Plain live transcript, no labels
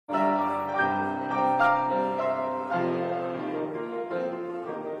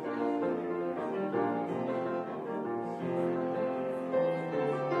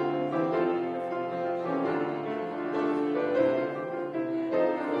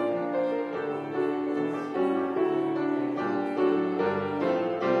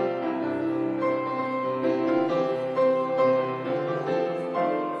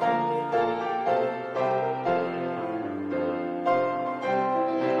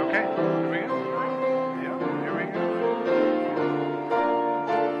Okay, here we go. Yeah, here we go.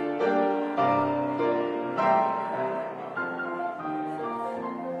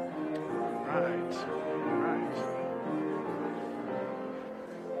 Right.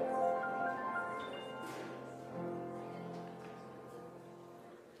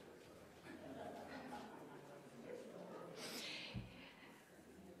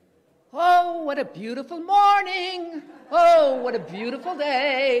 Oh, what a beautiful morning. Oh, what a beautiful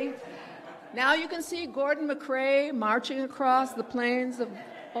day. Now you can see Gordon McRae marching across the plains of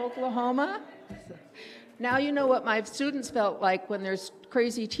Oklahoma. Now you know what my students felt like when their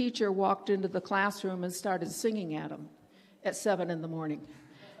crazy teacher walked into the classroom and started singing at them at 7 in the morning.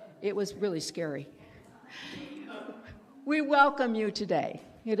 It was really scary. We welcome you today.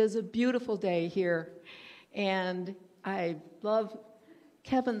 It is a beautiful day here, and I love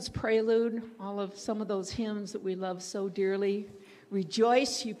Kevin's prelude, some of those hymns that we love so dearly.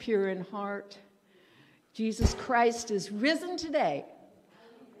 Rejoice, you pure in heart. Jesus Christ is risen today.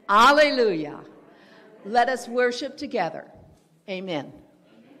 Alleluia. Let us worship together. Amen.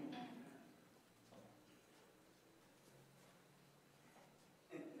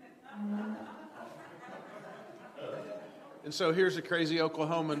 And so here's a crazy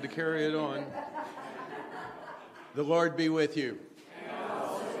Oklahoman to carry it on. The Lord be with you.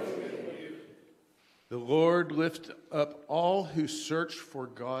 The Lord lift up all who search for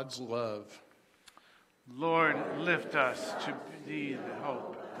God's love. Lord, lift us to be the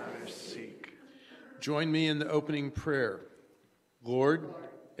hope others seek. Join me in the opening prayer. Lord,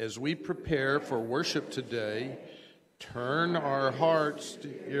 as we prepare for worship today, turn our hearts to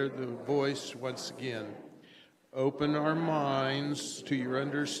hear the voice once again. Open our minds to your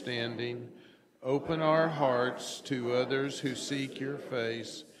understanding. Open our hearts to others who seek your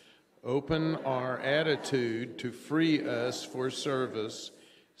face. Open our attitude to free us for service.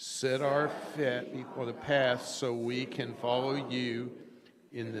 Set our feet on the path so we can follow you.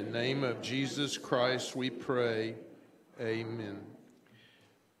 In the name of Jesus Christ we pray. Amen.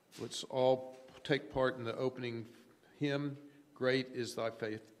 Let's all take part in the opening hymn, Great is Thy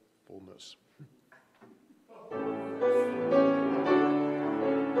Faithfulness.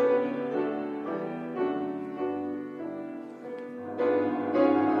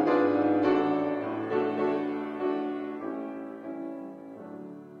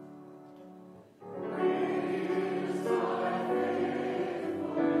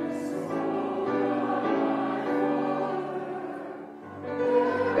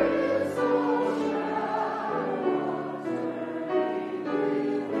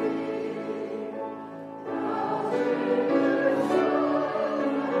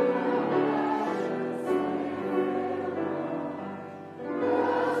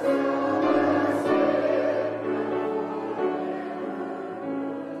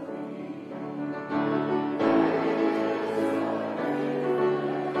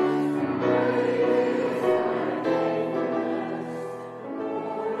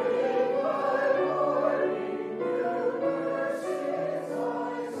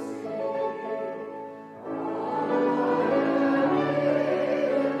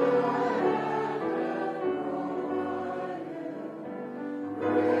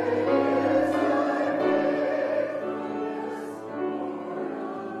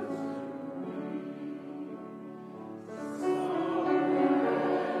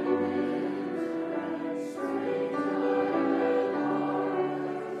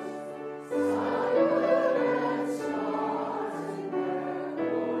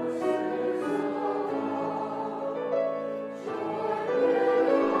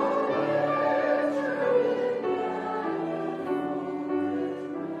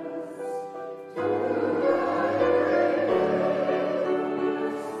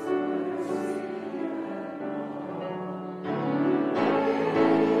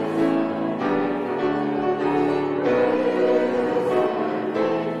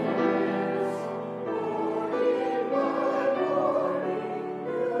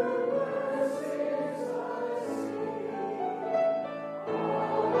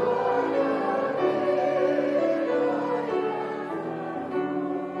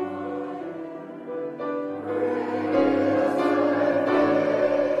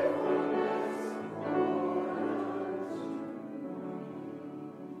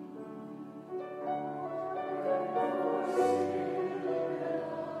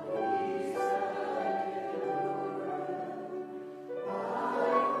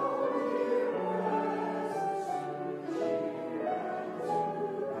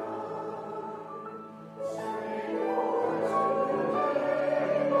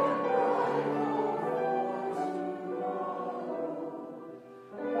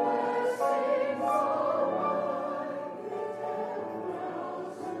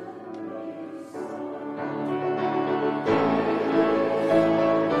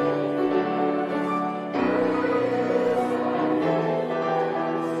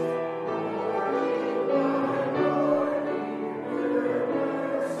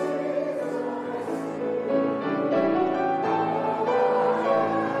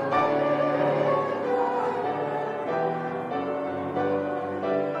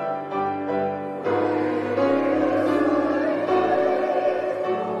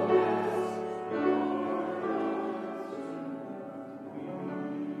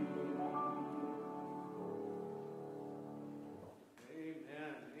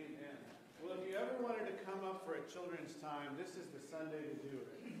 Sunday to do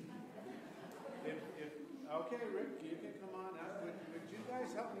it. Okay, Rick, you can come on up. Would you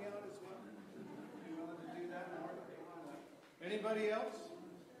guys help me out as well? You wanted to do that more? Come on up. Anybody else?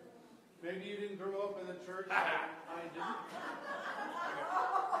 Maybe you didn't grow up in the church like I didn't.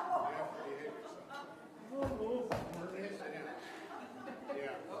 You have to behave yourself.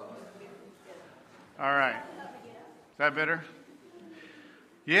 Yeah. All right. Is that better?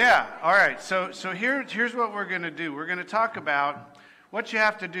 Yeah. All right. So here's what we're going to do. We're going to talk about what you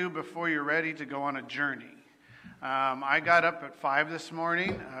have to do before you're ready to go on a journey. I got up at 5 this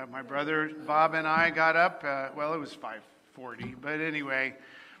morning. My brother Bob and I got up. Well, it was 5:40, but anyway,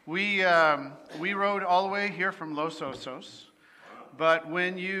 we rode all the way here from Los Osos. But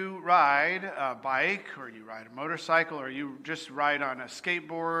when you ride a bike or you ride a motorcycle or you just ride on a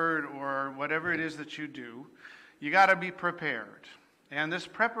skateboard or whatever it is that you do, you got to be prepared. And this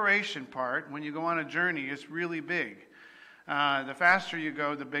preparation part, when you go on a journey, is really big. The faster you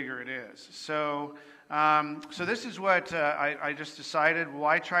go, the bigger it is. So this is what I just decided.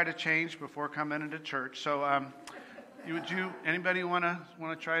 Why try to change before coming into church? So anybody want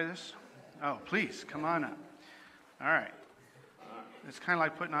to try this? Oh, please come on up. All right. It's kind of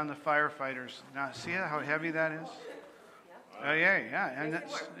like putting on the firefighters. Now, see how heavy that is? Oh yeah, and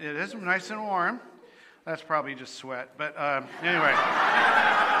it is nice and warm. That's probably just sweat, but anyway.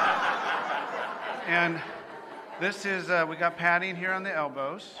 And this is we got padding here on the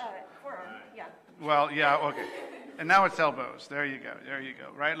elbows. Forearm, yeah. Well, yeah, okay. And now it's elbows. There you go.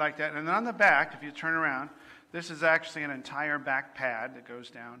 Right like that. And then on the back, if you turn around, this is actually an entire back pad that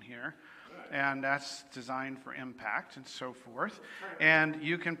goes down here. And that's designed for impact and so forth. And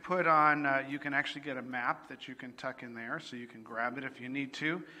you can put on, you can actually get a map that you can tuck in there so you can grab it if you need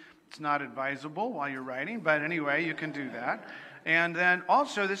to. It's not advisable while you're riding, but anyway, you can do that. And then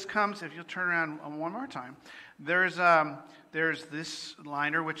also this comes, if you'll turn around one more time, there's this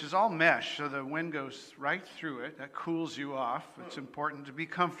liner which is all mesh, so the wind goes right through it. That cools you off. It's important to be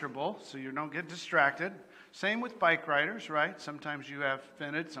comfortable so you don't get distracted. Same with bike riders, right? Sometimes you have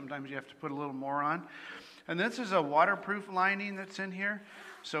fitted, sometimes you have to put a little more on. And this is a waterproof lining that's in here.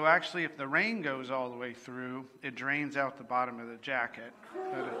 So actually, if the rain goes all the way through, it drains out the bottom of the jacket,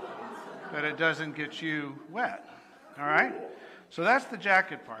 but it doesn't get you wet. All right? So that's the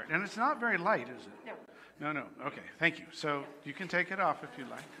jacket part. And it's not very light, is it? No. Okay, thank you. So you can take it off if you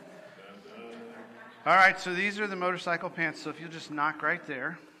like. All right, so these are the motorcycle pants. So if you'll just knock right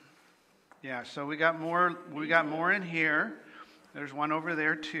there. Yeah, so we got more in here. There's one over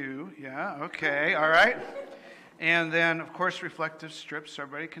there too. Yeah, okay, all right. And then, of course, reflective strips so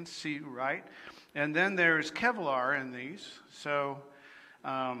everybody can see, right? And then there's Kevlar in these. So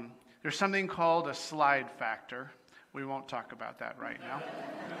there's something called a slide factor. We won't talk about that right now.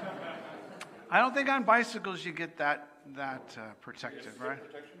 I don't think on bicycles you get that protected, right?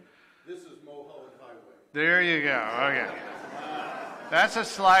 Protection. This is Mulholland Highway. There you go. Okay. That's a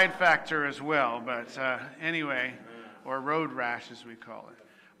slide factor as well, but anyway, or road rash as we call it.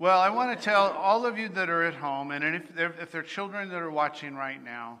 Well, I want to tell all of you that are at home, and if there are children that are watching right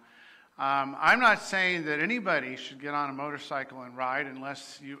now, I'm not saying that anybody should get on a motorcycle and ride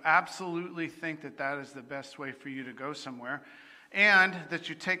unless you absolutely think that is the best way for you to go somewhere, and that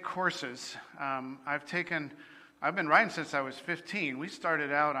you take courses. I've been riding since I was 15. We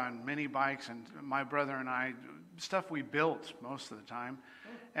started out on mini bikes, and my brother and I, stuff we built most of the time.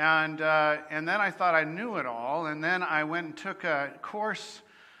 And then I thought I knew it all, and then I went and took a course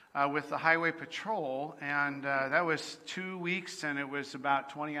with the Highway Patrol, and that was 2 weeks, and it was about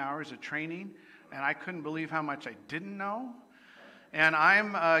 20 hours of training, and I couldn't believe how much I didn't know. And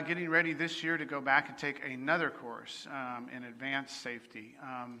I'm getting ready this year to go back and take another course in advanced safety.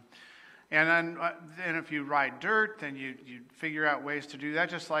 And then if you ride dirt, then you figure out ways to do that.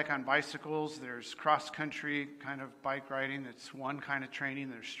 Just like on bicycles, there's cross-country kind of bike riding. That's one kind of training.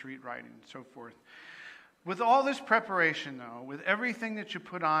 There's street riding and so forth. With all this preparation, though, with everything that you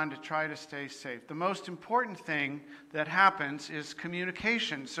put on to try to stay safe, the most important thing that happens is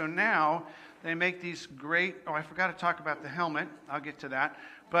communication. So now they make these great... Oh, I forgot to talk about the helmet. I'll get to that.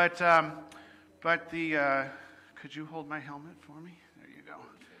 But the... could you hold my helmet for me? There you go.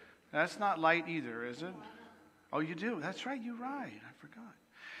 That's not light either, is it? Oh, you do? That's right, you ride. I forgot.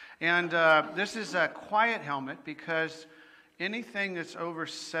 And this is a quiet helmet because anything that's over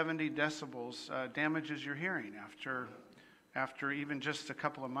 70 decibels damages your hearing after even just a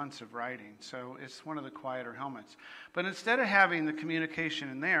couple of months of riding. So it's one of the quieter helmets. But instead of having the communication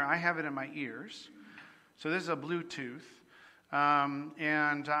in there, I have it in my ears. So this is a Bluetooth.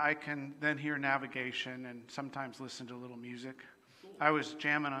 And I can then hear navigation and sometimes listen to a little music. I was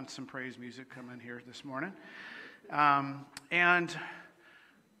jamming on some praise music coming here this morning. But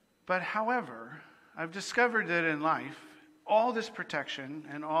however, I've discovered that in life, all this protection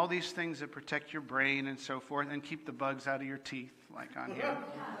and all these things that protect your brain and so forth and keep the bugs out of your teeth, like on here.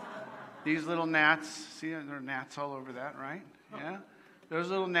 These little gnats, see, there are gnats all over that, right? Yeah? Those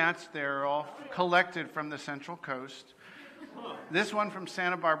little gnats there are all collected from the Central Coast. This one from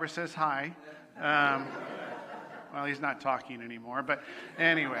Santa Barbara says hi. Well, he's not talking anymore, but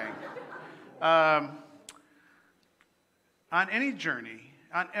anyway. On any journey,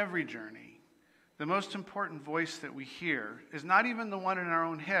 on every journey, the most important voice that we hear is not even the one in our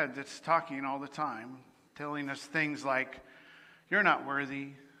own head that's talking all the time, telling us things like, you're not worthy,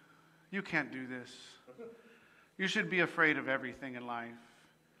 you can't do this, you should be afraid of everything in life,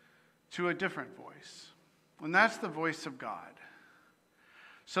 to a different voice. And that's the voice of God.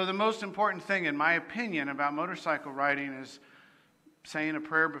 So the most important thing, in my opinion, about motorcycle riding is saying a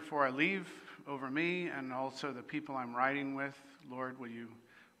prayer before I leave over me and also the people I'm riding with. Lord, will you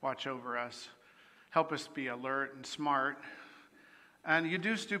watch over us? Help us be alert and smart. And you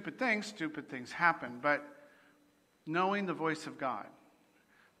do stupid things happen. But knowing the voice of God,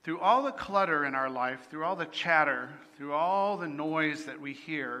 through all the clutter in our life, through all the chatter, through all the noise that we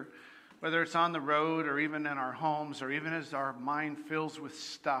hear, whether it's on the road or even in our homes or even as our mind fills with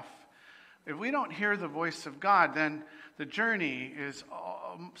stuff, if we don't hear the voice of God, then the journey is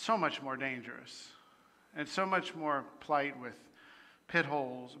so much more dangerous and so much more plight with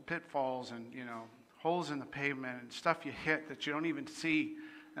pitfalls and, holes in the pavement and stuff you hit that you don't even see,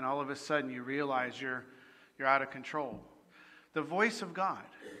 and all of a sudden you realize you're out of control. The voice of God.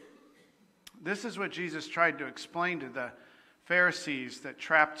 This is what Jesus tried to explain to the Pharisees that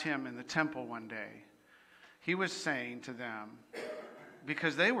trapped him in the temple one day. He was saying to them,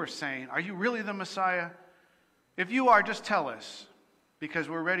 because they were saying, are you really the Messiah? If you are, just tell us, because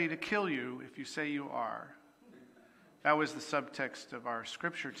we're ready to kill you if you say you are. That was the subtext of our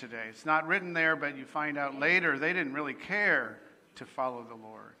scripture today. It's not written there, but you find out later they didn't really care to follow the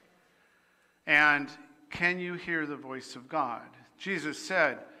Lord. And can you hear the voice of God? Jesus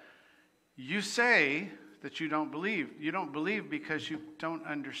said, you say that you don't believe. You don't believe because you don't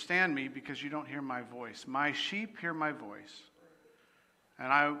understand me, because you don't hear my voice. My sheep hear my voice,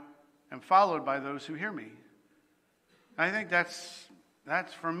 and I am followed by those who hear me. I think that's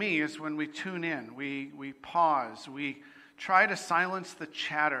for me is when we tune in, we pause, we try to silence the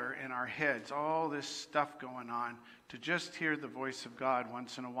chatter in our heads, all this stuff going on, to just hear the voice of God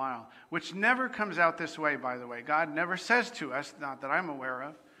once in a while, which never comes out this way, by the way. God never says to us, not that I'm aware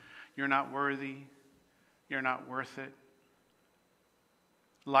of, you're not worthy, you're not worth it,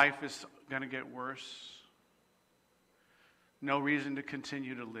 life is going to get worse, no reason to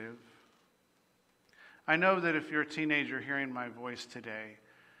continue to live. I know that if you're a teenager hearing my voice today,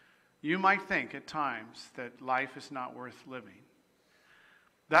 you might think at times that life is not worth living.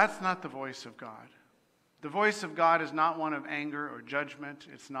 That's not the voice of God. The voice of God is not one of anger or judgment.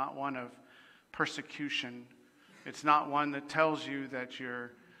 It's not one of persecution. It's not one that tells you that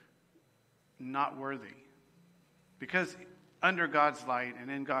you're not worthy. Because under God's light and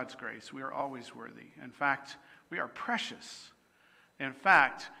in God's grace, we are always worthy. In fact, we are precious. In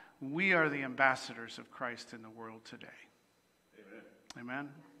fact, we are the ambassadors of Christ in the world today. Amen?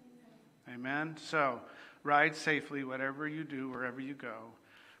 Amen? Amen? So, ride safely, whatever you do, wherever you go,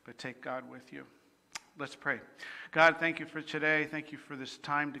 but take God with you. Let's pray. God, thank you for today. Thank you for this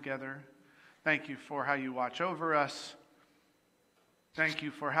time together. Thank you for how you watch over us. Thank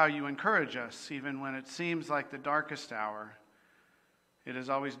you for how you encourage us, even when it seems like the darkest hour. It is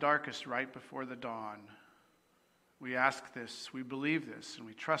always darkest right before the dawn. We ask this, we believe this, and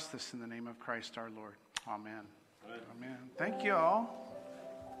we trust this in the name of Christ our Lord. Amen. Amen. Thank you all.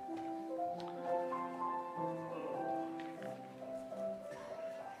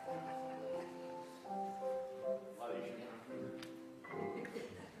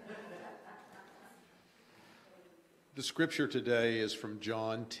 The scripture today is from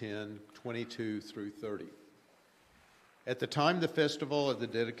John 10:22 through 30. At the time the festival of the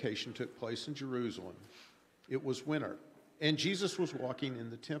dedication took place in Jerusalem, it was winter, and Jesus was walking in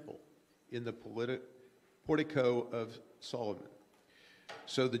the temple, in the portico of Solomon.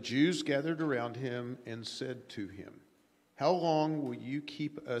 So the Jews gathered around him and said to him, "How long will you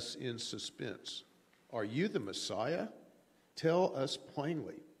keep us in suspense? Are you the Messiah? Tell us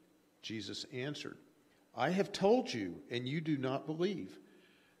plainly." Jesus answered, "I have told you, and you do not believe.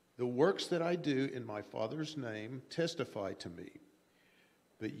 The works that I do in my Father's name testify to me.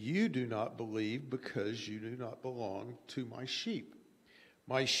 But you do not believe because you do not belong to my sheep.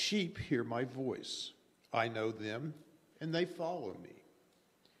 My sheep hear my voice. I know them, and they follow me.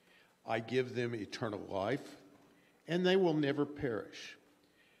 I give them eternal life, and they will never perish.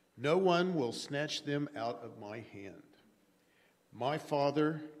 No one will snatch them out of my hand. My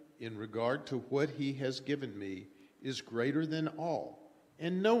Father, in regard to what he has given me, is greater than all,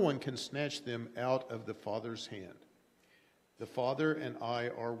 and no one can snatch them out of the Father's hand. The Father and I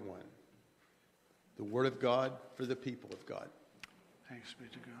are one. The word of God for the people of God. Thanks be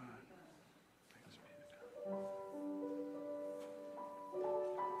to God. Thanks be to God.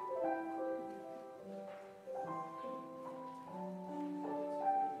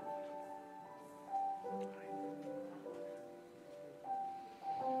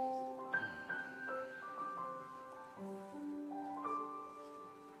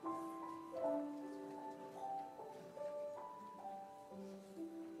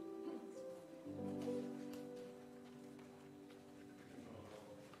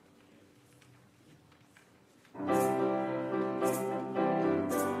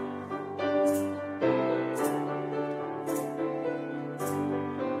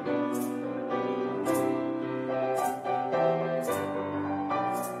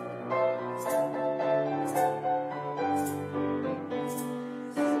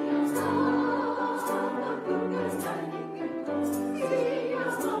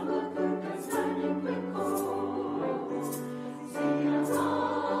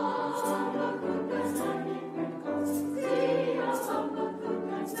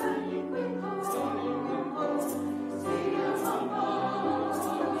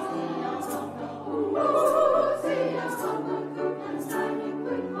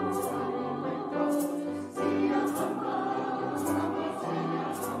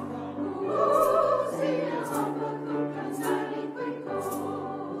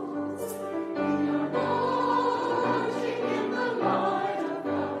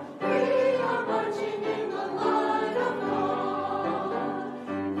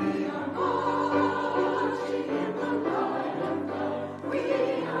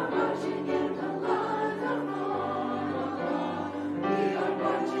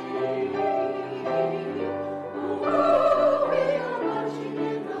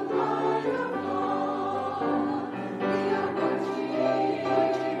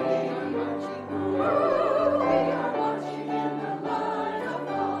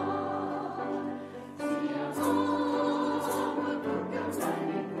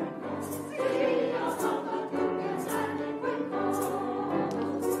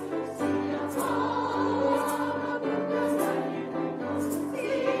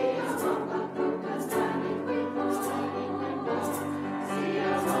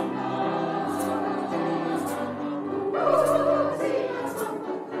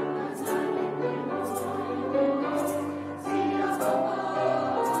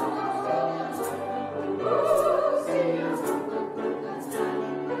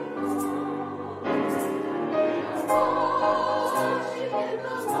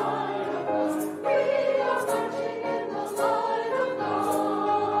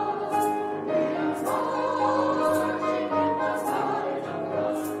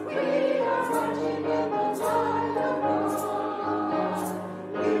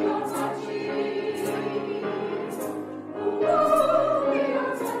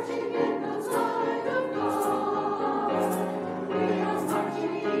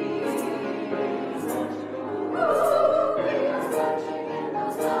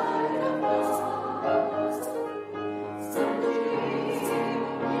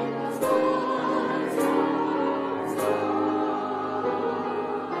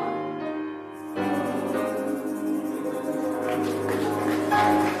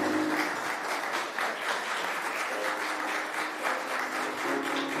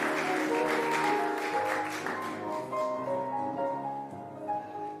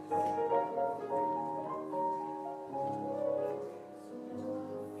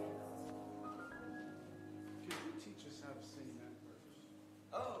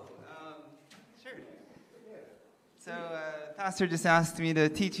 Pastor just asked me to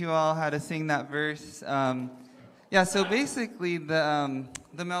teach you all how to sing that verse. So basically the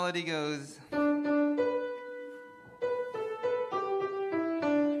melody goes.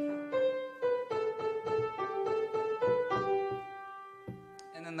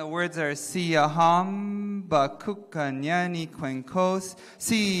 And then the words are Siya hamba kukanyani kwenkos,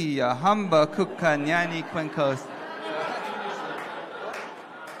 Siya hamba kukanyani kwenkos.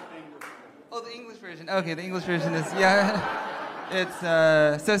 Oh, the English version. Okay, the English version is, it's,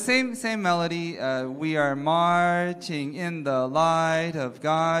 so same melody. We are marching in the light of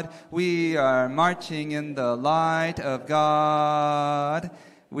God. We are marching in the light of God.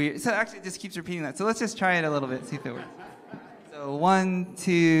 So actually it just keeps repeating that. So let's just try it a little bit, see if it works. So 1,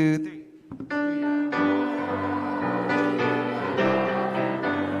 2, 3.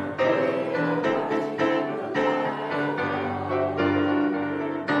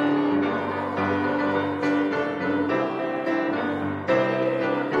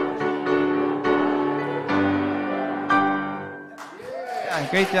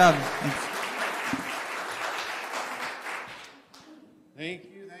 Great job. Thanks. Thank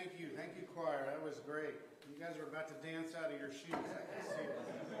you, choir. That was great. You guys are about to dance out of your shoes. I can see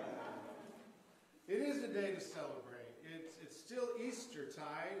it. It is a day to celebrate. It's still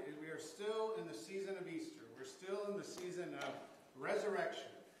Eastertide, and we are still in the season of Easter. We're still in the season of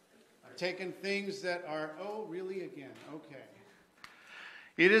resurrection. I've taken things that are, really again? Okay.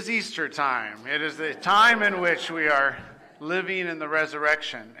 It is Easter time. It is the time in which we are living in the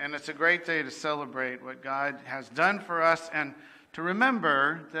resurrection. And it's a great day to celebrate what God has done for us and to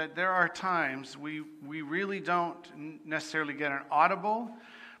remember that there are times we really don't necessarily get an audible,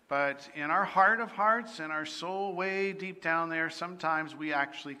 but in our heart of hearts, in our soul way deep down there, sometimes we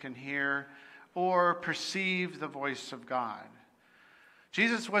actually can hear or perceive the voice of God.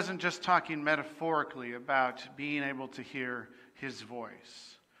 Jesus wasn't just talking metaphorically about being able to hear his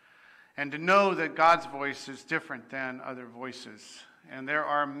voice and to know that God's voice is different than other voices. And there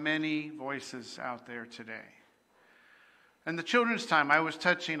are many voices out there today. In the children's time, I was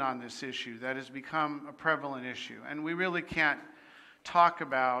touching on this issue that has become a prevalent issue. And we really can't talk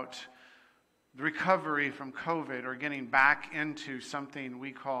about the recovery from COVID or getting back into something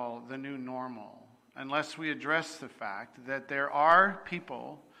we call the new normal unless we address the fact that there are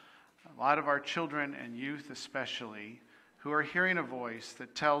people, a lot of our children and youth especially, who are hearing a voice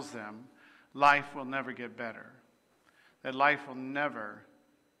that tells them life will never get better, that life will never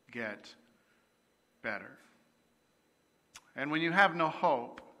get better. And when you have no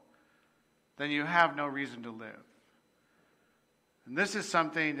hope, then you have no reason to live. And this is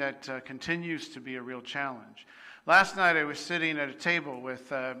something that continues to be a real challenge. Last night I was sitting at a table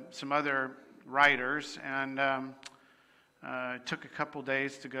with some other writers, and it took a couple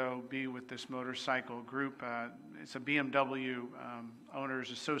days to go be with this motorcycle group. It's a BMW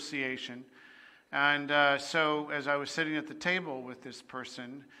Owners Association. And so as I was sitting at the table with this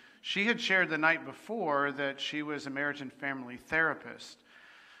person, she had shared the night before that she was a marriage and family therapist.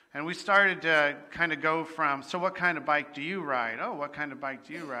 And we started to kind of go from, so what kind of bike do you ride? Oh, what kind of bike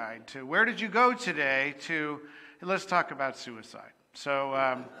do you ride? To where did you go today? To let's talk about suicide.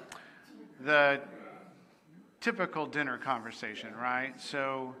 So the typical dinner conversation, right?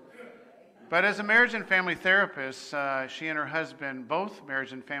 So, but as a marriage and family therapist, she and her husband, both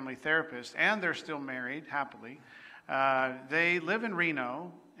marriage and family therapists, and they're still married happily. They live in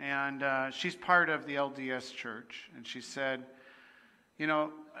Reno, and she's part of the LDS church. And she said,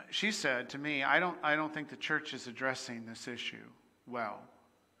 she said to me, I don't think the church is addressing this issue well.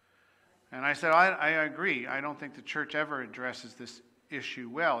 And I said, I agree. I don't think the church ever addresses this issue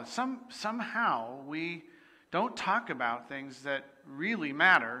well. Somehow we don't talk about things that really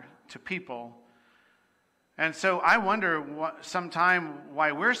matter to people. And so I wonder sometime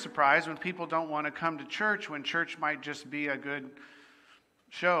why we're surprised when people don't want to come to church when church might just be a good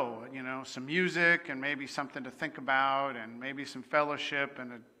show, some music and maybe something to think about and maybe some fellowship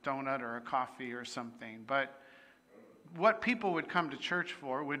and a donut or a coffee or something. But what people would come to church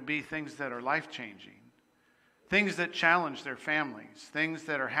for would be things that are life-changing, things that challenge their families, things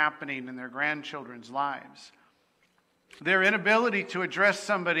that are happening in their grandchildren's lives. Their inability to address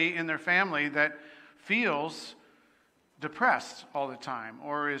somebody in their family that feels depressed all the time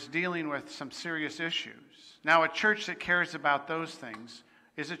or is dealing with some serious issues. Now, a church that cares about those things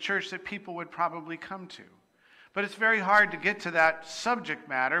is a church that people would probably come to. But it's very hard to get to that subject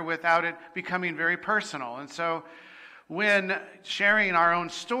matter without it becoming very personal. And so when sharing our own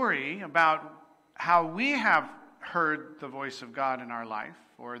story about how we have heard the voice of God in our life,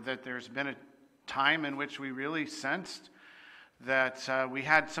 or that there's been a time in which we really sensed that we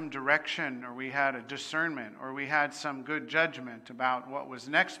had some direction, or we had a discernment, or we had some good judgment about what was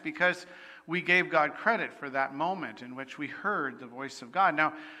next because we gave God credit for that moment in which we heard the voice of God.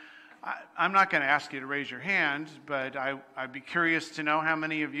 Now, I'm not going to ask you to raise your hand, but I'd be curious to know how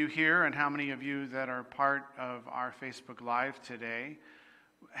many of you here and how many of you that are part of our Facebook Live today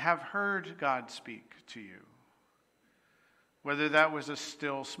have heard God speak to you. Whether that was a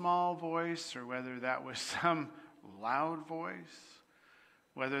still small voice or whether that was some loud voice,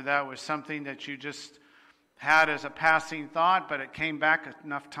 whether that was something that you just had as a passing thought, but it came back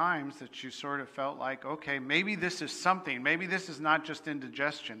enough times that you sort of felt like, okay, maybe this is something. Maybe this is not just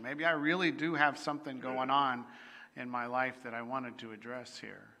indigestion. Maybe I really do have something going on in my life that I wanted to address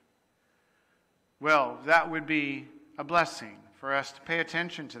here. Well, that would be a blessing for us to pay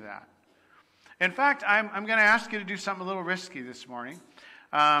attention to that. In fact, I'm going to ask you to do something a little risky this morning.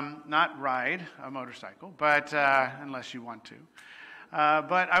 Not ride a motorcycle, but unless you want to.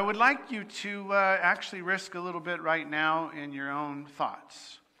 But I would like you to actually risk a little bit right now in your own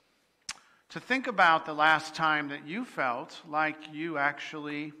thoughts. to think about the last time that you felt like you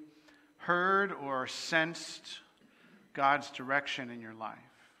actually heard or sensed God's direction in your life.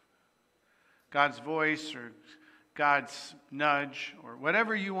 God's voice or God's nudge or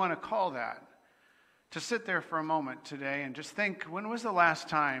whatever you want to call that. To sit there for a moment today and just think, when was the last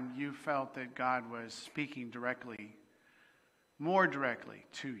time you felt that God was speaking directly, more directly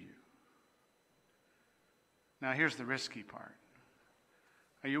to you? Now here's the risky part.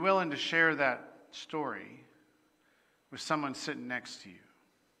 Are you willing to share that story with someone sitting next to you?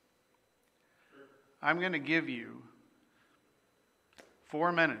 I'm going to give you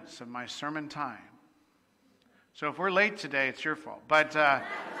 4 minutes of my sermon time. So if we're late today, it's your fault. But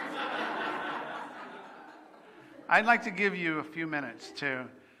I'd like to give you a few minutes to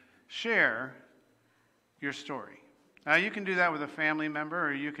share your story. Now, you can do that with a family member,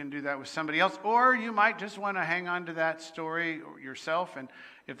 or you can do that with somebody else, or you might just want to hang on to that story yourself, and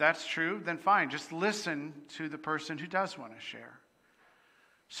if that's true, then fine. Just listen to the person who does want to share.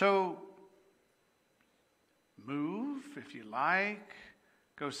 So, move if you like.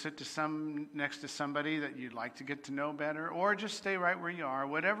 Go sit next to somebody that you'd like to get to know better, or just stay right where you are,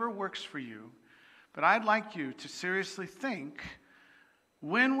 whatever works for you. But I'd like you to seriously think,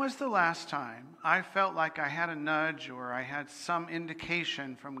 when was the last time I felt like I had a nudge or I had some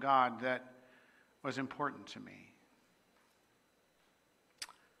indication from God that was important to me?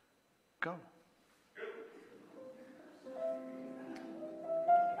 Go.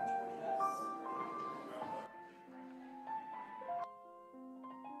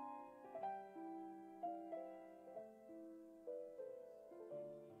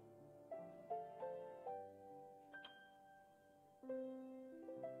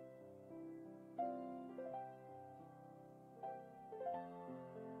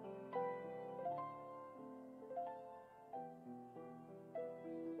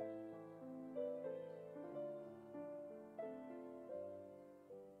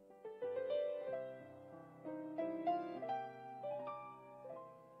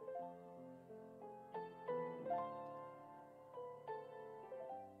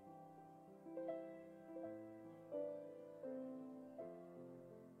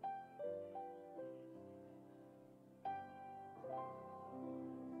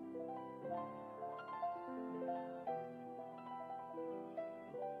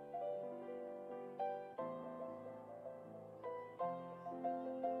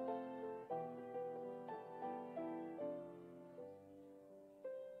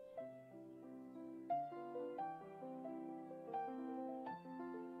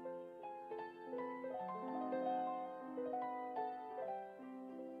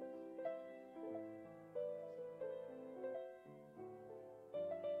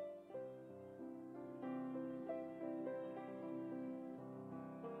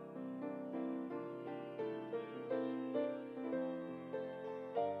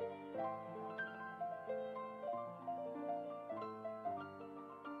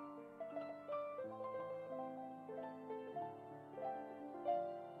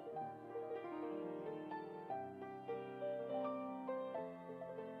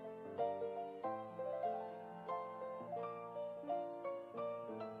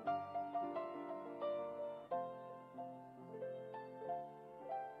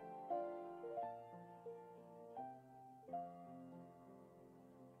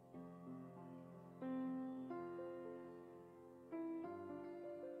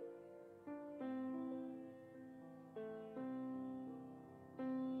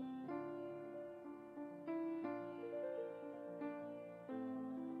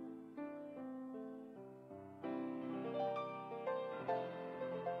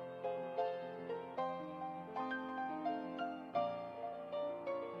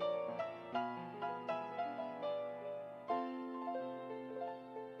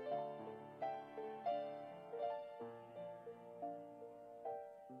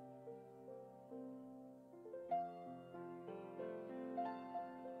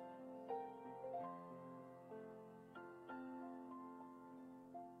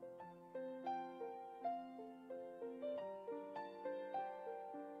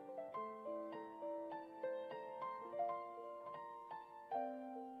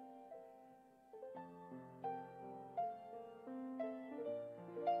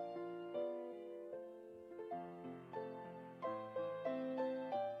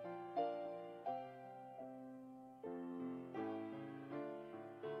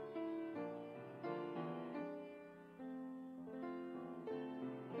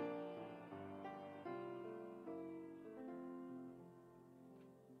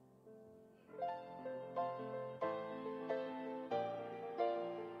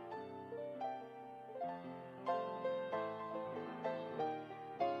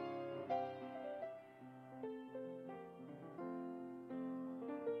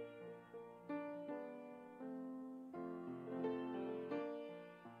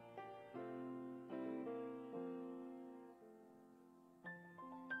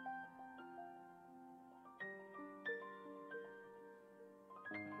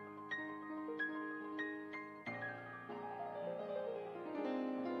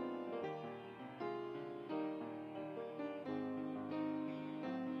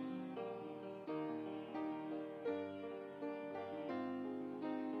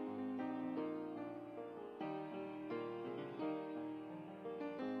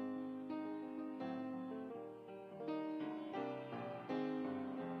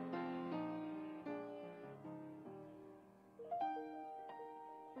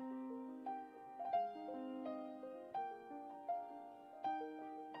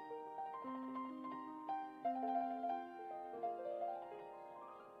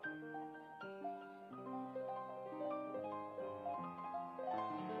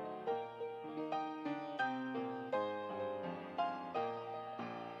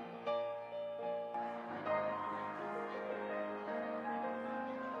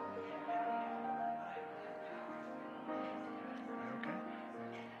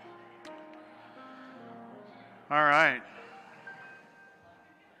 All right.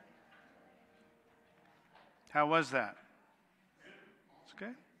 How was that? It's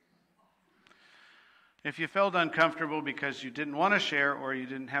okay. If you felt uncomfortable because you didn't want to share or you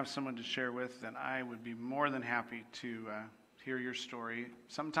didn't have someone to share with, then I would be more than happy to hear your story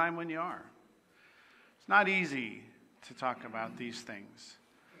sometime when you are. It's not easy to talk about these things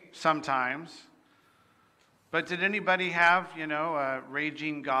sometimes. But did anybody have, a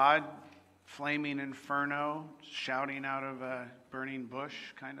raging God, flaming inferno, shouting out of a burning bush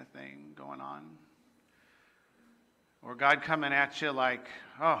kind of thing going on? Or God coming at you like,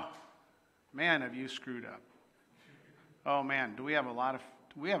 oh, man, have you screwed up? Oh, man, we have a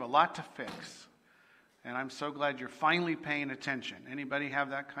lot to fix. And I'm so glad you're finally paying attention. Anybody have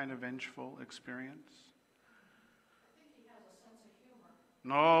that kind of vengeful experience? I think he has a sense of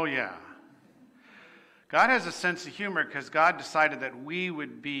humor. Oh, yeah. God has a sense of humor because God decided that we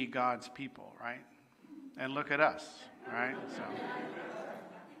would be God's people, right? And look at us, right? So,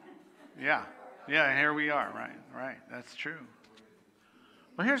 yeah, here we are, right, that's true.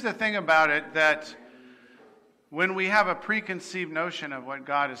 Well, here's the thing about it, that when we have a preconceived notion of what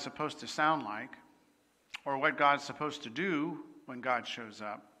God is supposed to sound like, or what God's supposed to do when God shows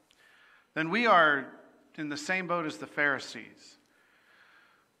up, then we are in the same boat as the Pharisees.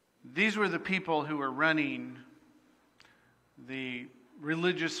 These were the people who were running the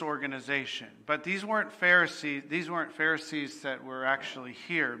religious organization. But these weren't Pharisees that were actually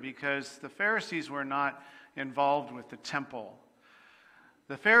here, because the Pharisees were not involved with the temple.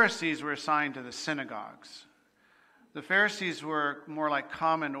 The Pharisees were assigned to the synagogues. The Pharisees were more like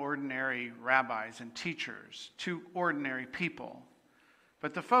common, ordinary rabbis and teachers to ordinary people.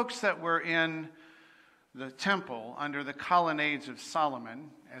 But the folks that were in the temple under the colonnades of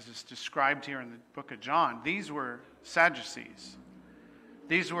Solomon, as is described here in the book of John, these were Sadducees.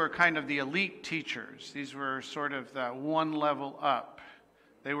 These were kind of the elite teachers. These were sort of the one level up.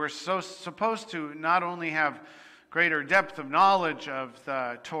 They were supposed to not only have greater depth of knowledge of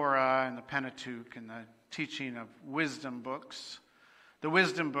the Torah and the Pentateuch and the teaching of wisdom books. The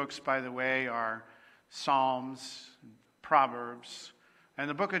wisdom books, by the way, are Psalms, Proverbs, and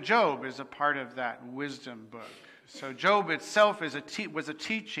the book of Job is a part of that wisdom book. So Job itself was a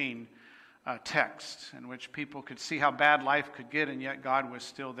teaching text in which people could see how bad life could get, and yet God was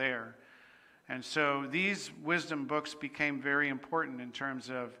still there. And so these wisdom books became very important in terms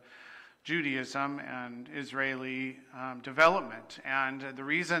of Judaism and Israeli development. And the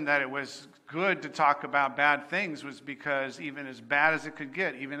reason that it was good to talk about bad things was because even as bad as it could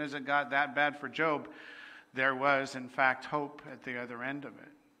get, even as it got that bad for Job, there was, in fact, hope at the other end of it.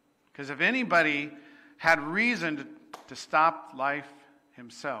 Because if anybody had reason to stop life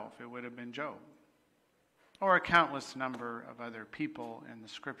himself, it would have been Job, or a countless number of other people in the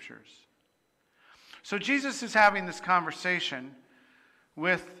scriptures. So Jesus is having this conversation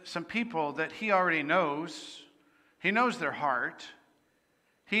with some people that he already knows. He knows their heart.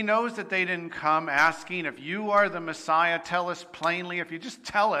 He knows that they didn't come asking, if you are the Messiah, tell us plainly. If you just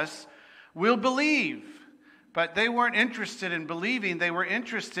tell us, we'll believe. But they weren't interested in believing. They were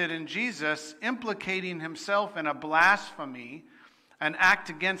interested in Jesus implicating himself in a blasphemy, an act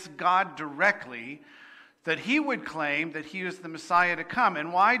against God directly, that he would claim that he was the Messiah to come.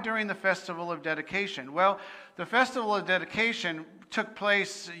 And why during the Festival of Dedication? Well, the Festival of Dedication took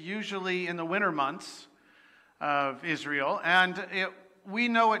place usually in the winter months of Israel, and we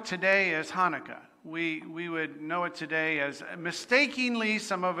know it today as Hanukkah. We would know it today as, mistakenly,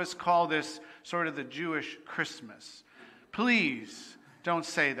 some of us call this sort of the Jewish Christmas. Please don't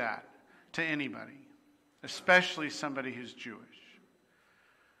say that to anybody, especially somebody who's Jewish.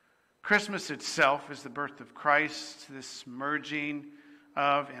 Christmas itself is the birth of Christ, this merging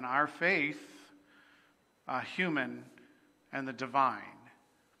of, in our faith, human and the divine.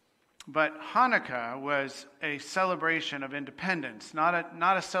 But Hanukkah was a celebration of independence, not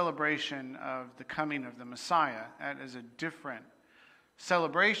a celebration of the coming of the Messiah. That is a different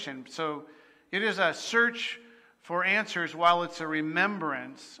celebration. So it is a search for answers while it's a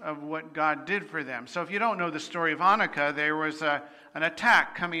remembrance of what God did for them. So if you don't know the story of Hanukkah, there was an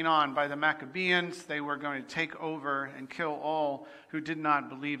attack coming on by the Maccabees. They were going to take over and kill all who did not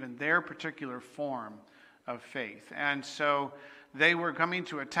believe in their particular form of faith. And so they were coming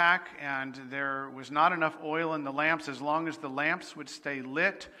to attack, and there was not enough oil in the lamps. As long as the lamps would stay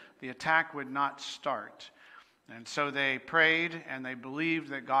lit, the attack would not start. And so they prayed, and they believed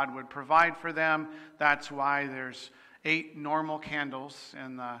that God would provide for them. That's why there's 8 normal candles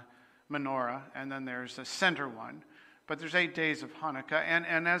in the menorah, and then there's a center one. but there's 8 days of Hanukkah.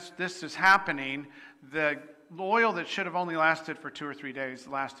 And as this is happening, the oil that should have only lasted for 2 or 3 days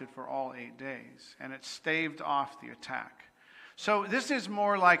lasted for all 8 days. And it staved off the attack. So this is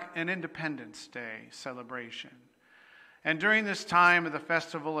more like an Independence Day celebration. And during this time of the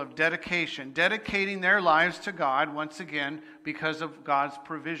festival of dedication, dedicating their lives to God, once again, because of God's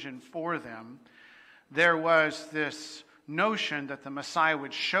provision for them, there was this notion that the Messiah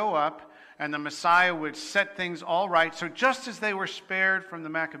would show up and the Messiah would set things all right. So just as they were spared from the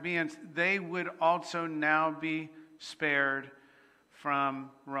Maccabees, they would also now be spared from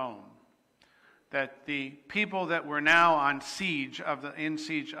Rome. That the people that were now in siege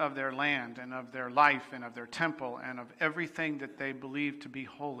of their land and of their life and of their temple and of everything that they believed to be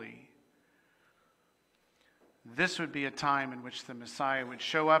holy, this would be a time in which the Messiah would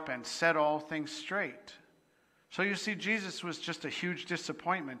show up and set all things straight. So you see, Jesus was just a huge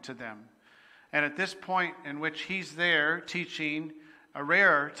disappointment to them. And at this point in which he's there teaching, a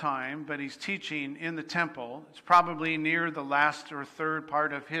rare time, but he's teaching in the temple. It's probably near the last or third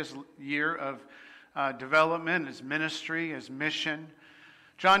part of his year of development, his ministry, his mission.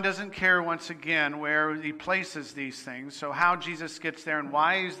 John doesn't care, once again, where he places these things. So how Jesus gets there and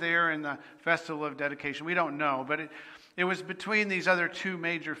why he's there in the festival of dedication, we don't know. But it was between these other two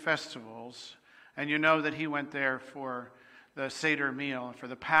major festivals. And you know that he went there for the Seder meal, for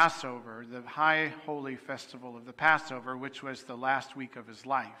the Passover, the high holy festival of the Passover, which was the last week of his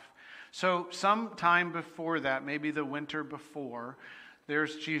life. So sometime before that, maybe the winter before,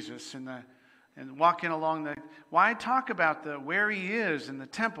 there's Jesus and walking along the... Why talk about where he is in the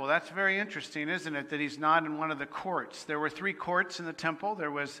temple? That's very interesting, isn't it? That he's not in one of the courts. There were 3 courts in the temple.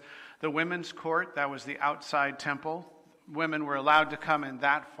 There was the women's court. That was the outside temple. Women were allowed to come in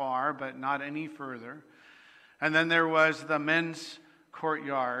that far, but not any further. And then there was the men's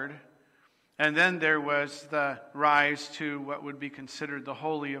courtyard. And then there was the rise to what would be considered the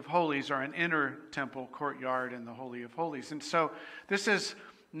Holy of Holies, or an inner temple courtyard in the Holy of Holies. And so this is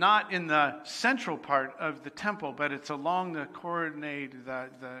not in the central part of the temple, but it's along the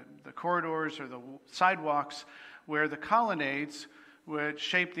the corridors or the sidewalks where the colonnades would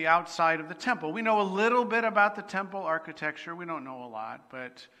shape the outside of the temple. We know a little bit about the temple architecture. We don't know a lot,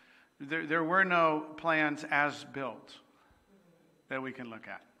 but there were no plans as built that we can look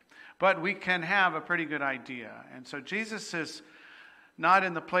at. But we can have a pretty good idea. And so Jesus is not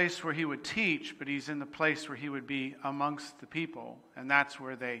in the place where he would teach, but he's in the place where he would be amongst the people. And that's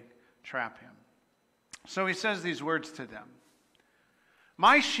where they trap him. So he says these words to them.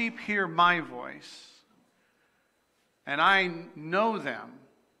 My sheep hear my voice, and I know them,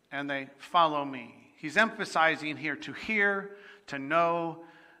 and they follow me. He's emphasizing here to hear, to know,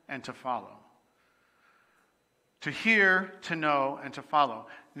 and to follow. To hear, to know, and to follow.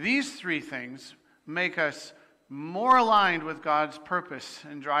 These 3 things make us more aligned with God's purpose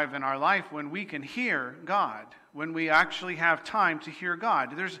and drive in our life when we can hear God, when we actually have time to hear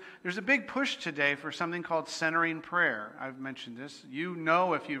God. There's a big push today for something called centering prayer. I've mentioned this. You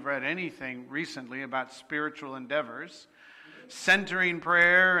know, if you've read anything recently about spiritual endeavors, centering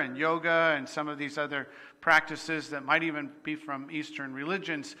prayer and yoga and some of these other practices that might even be from Eastern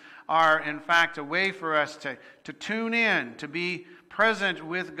religions are in fact a way for us to tune in, to be present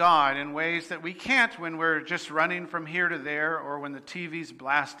with God in ways that we can't when we're just running from here to there, or when the TV's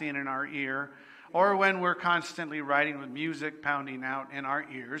blasting in our ear, or when we're constantly riding with music pounding out in our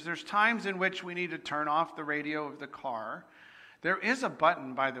ears. There's times in which we need to turn off the radio of the car. There is a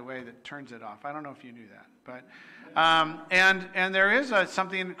button, by the way, that turns it off. I don't know if you knew that, but and there is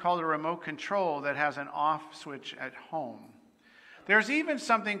something called a remote control that has an off switch at home. There's even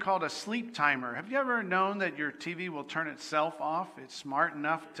something called a sleep timer. Have you ever known that your TV will turn itself off? It's smart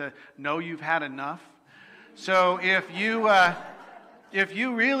enough to know you've had enough. So if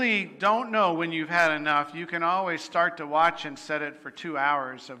you really don't know when you've had enough, you can always start to watch and set it for 2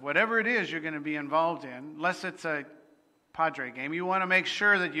 hours of whatever it is you're going to be involved in, unless it's a Padre game. You want to make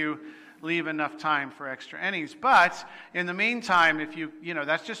sure that you leave enough time for extra innings. But in the meantime, if you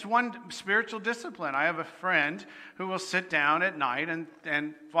that's just one spiritual discipline. I have a friend who will sit down at night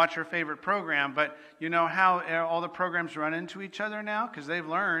and watch her favorite program. But you know how all the programs run into each other now? Because they've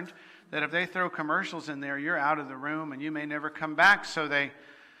learned that if they throw commercials in there, you're out of the room and you may never come back. So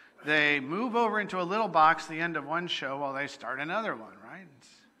they move over into a little box the end of one show while they start another one, right?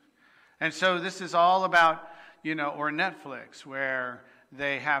 And so this is all about, or Netflix, where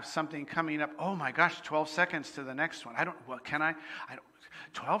they have something coming up. Oh my gosh, 12 seconds to the next one.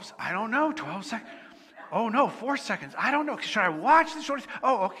 12 seconds. Oh no, 4 seconds. I don't know. Should I watch the shortest?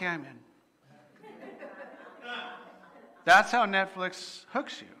 Oh, okay, I'm in. That's how Netflix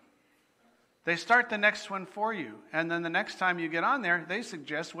hooks you. They start the next one for you. And then the next time you get on there, they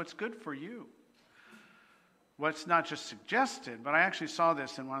suggest what's good for you. What's not just suggested, but I actually saw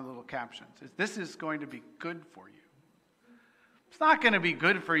this in one of the little captions. This is going to be good for you. It's not going to be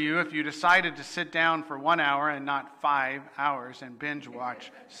good for you if you decided to sit down for 1 hour and not 5 hours and binge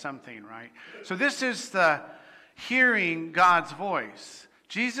watch something, right? So this is the hearing God's voice.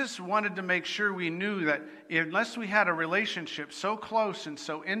 Jesus wanted to make sure we knew that unless we had a relationship so close and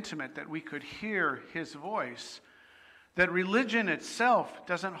so intimate that we could hear his voice, that religion itself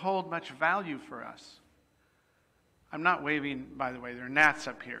doesn't hold much value for us. I'm not waving, by the way, there are gnats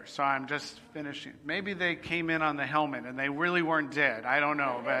up here, so I'm just finishing. Maybe they came in on the helmet and they really weren't dead. I don't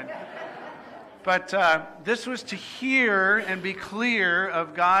know, but this was to hear and be clear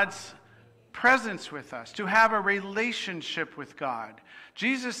of God's presence with us, to have a relationship with God.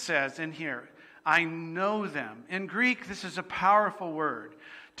 Jesus says in here, I know them. In Greek, this is a powerful word.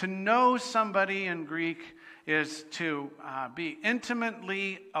 To know somebody in Greek is to be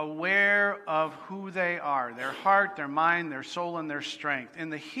intimately aware of who they are, their heart, their mind, their soul, and their strength. In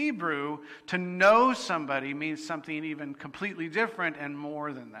the Hebrew, to know somebody means something even completely different and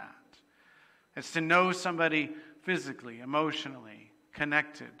more than that. It's to know somebody physically, emotionally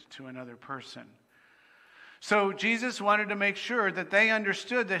connected to another person. So Jesus wanted to make sure that they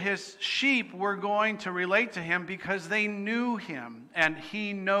understood that his sheep were going to relate to him because they knew him and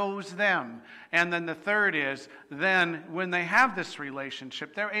he knows them. And then the third is, then when they have this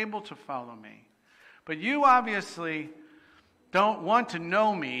relationship, they're able to follow me. But you obviously don't want to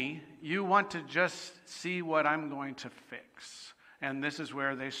know me. You want to just see what I'm going to fix. And this is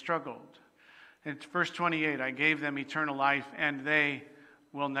where they struggled. In verse 28, I gave them eternal life and they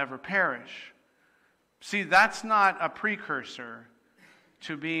will never perish. See, that's not a precursor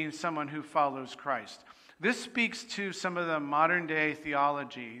to being someone who follows Christ. This speaks to some of the modern day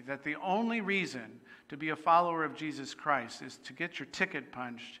theology that the only reason to be a follower of Jesus Christ is to get your ticket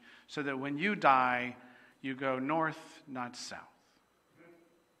punched so that when you die, you go north, not south.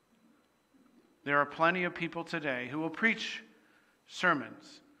 There are plenty of people today who will preach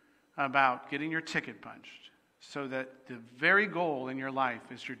sermons about getting your ticket punched so that the very goal in your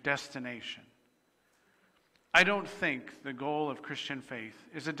life is your destination. I don't think the goal of Christian faith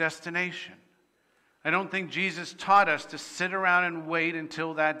is a destination. I don't think Jesus taught us to sit around and wait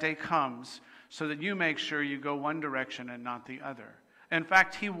until that day comes so that you make sure you go one direction and not the other. In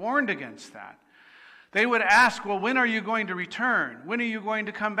fact, he warned against that. They would ask, well, when are you going to return? When are you going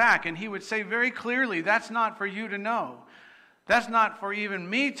to come back? And he would say very clearly, that's not for you to know. That's not for even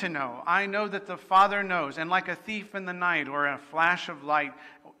me to know. I know that the Father knows. And like a thief in the night or a flash of light,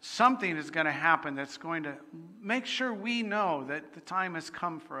 something is going to happen that's going to make sure we know that the time has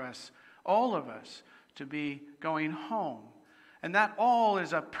come for us, all of us, to be going home. And that all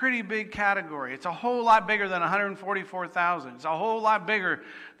is a pretty big category. It's a whole lot bigger than 144,000. It's a whole lot bigger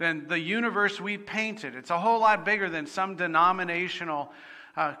than the universe we painted. It's a whole lot bigger than some denominational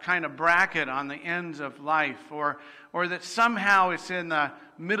kind of bracket on the ends of life, or that somehow it's in the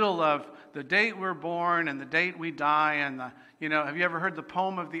middle of the date we're born and the date we die. And have you ever heard the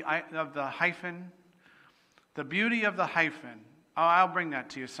poem of the hyphen? The beauty of the hyphen. Oh, I'll bring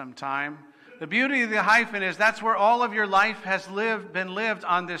that to you sometime. The beauty of the hyphen is that's where all of your life has been lived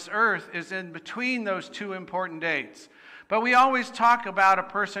on this earth, is in between those two important dates. But we always talk about a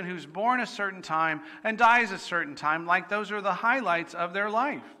person who's born a certain time and dies a certain time, like those are the highlights of their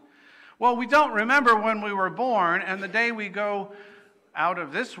life. Well, we don't remember when we were born, and the day we go out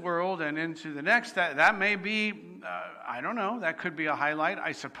of this world and into the next, that may be, I don't know, that could be a highlight,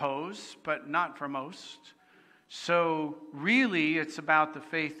 I suppose, but not for most. So really, it's about the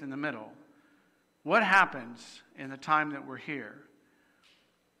faith in the middle. What happens in the time that we're here?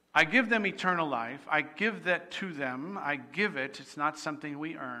 I give them eternal life. I give that to them. I give it. It's not something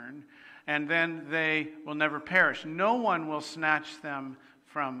we earn. And then they will never perish. No one will snatch them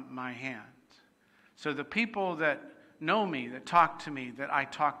from my hand. So the people that know me, that talk to me, that I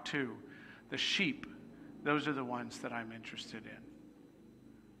talk to, the sheep, those are the ones that I'm interested in.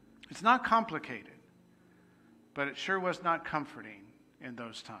 It's not complicated, but it sure was not comforting in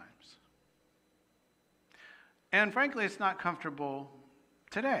those times. And frankly, it's not comfortable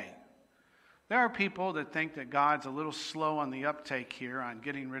today. There are people that think that God's a little slow on the uptake here on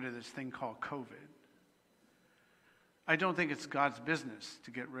getting rid of this thing called COVID. I don't think it's God's business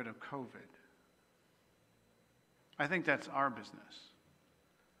to get rid of COVID. I think that's our business.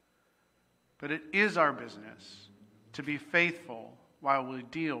 But it is our business to be faithful while we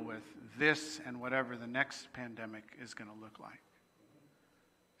deal with this and whatever the next pandemic is going to look like.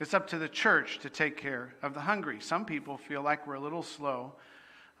 It's up to the church to take care of the hungry. Some people feel like we're a little slow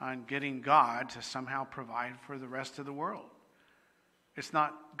on getting God to somehow provide for the rest of the world. It's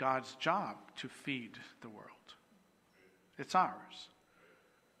not God's job to feed the world. It's ours.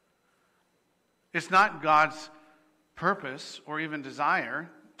 It's not God's purpose or even desire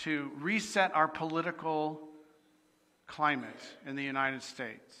to reset our political climate in the United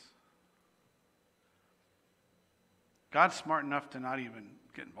States. God's smart enough to not even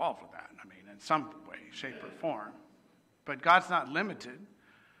get involved with that, in some way, shape, or form. But God's not limited.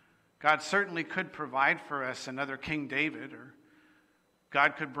 God certainly could provide for us another King David, or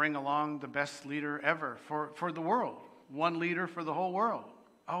God could bring along the best leader ever for the world. One leader for the whole world.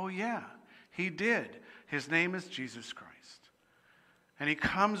 Oh yeah, he did. His name is Jesus Christ. And he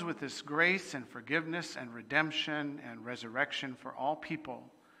comes with this grace and forgiveness and redemption and resurrection for all people.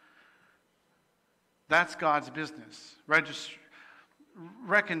 That's God's business.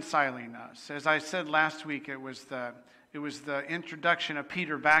 Reconciling us. As I said last week, it was the introduction of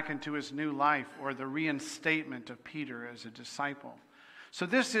Peter back into his new life, or the reinstatement of Peter as a disciple. So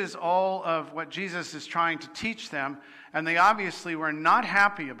this is all of what Jesus is trying to teach them, and they obviously were not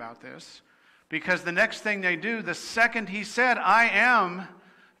happy about this, because the next thing they do, the second he said, I am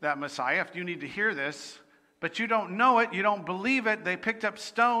that Messiah, if you need to hear this, but you don't know it, you don't believe it, they picked up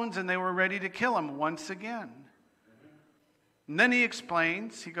stones and they were ready to kill him once again. And then he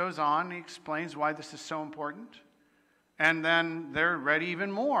goes on, he explains why this is so important. And then they're ready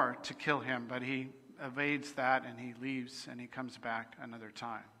even more to kill him, but he evades that and he leaves and he comes back another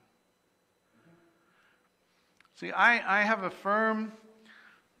time. See, I have a firm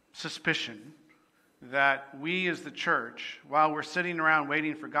suspicion that we as the church, while we're sitting around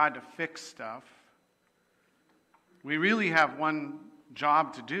waiting for God to fix stuff, we really have one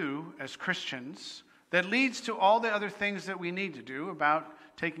job to do as Christians that leads to all the other things that we need to do about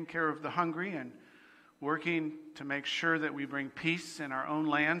taking care of the hungry and working to make sure that we bring peace in our own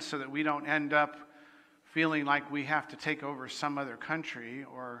land so that we don't end up feeling like we have to take over some other country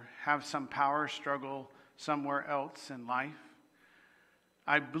or have some power struggle somewhere else in life.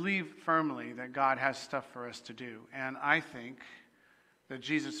 I believe firmly that God has stuff for us to do, and I think that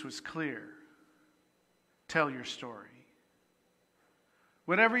Jesus was clear. Tell your story.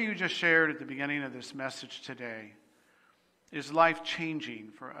 Whatever you just shared at the beginning of this message today is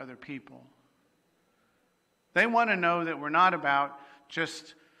life-changing for other people. They want to know that we're not about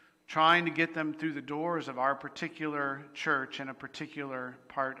just trying to get them through the doors of our particular church in a particular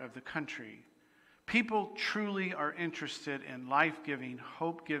part of the country. People truly are interested in life-giving,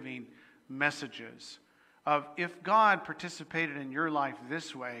 hope-giving messages of, if God participated in your life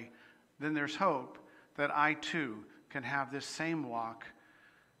this way, then there's hope that I too can have this same walk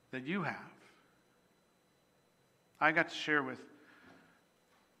that you have. I got to share with,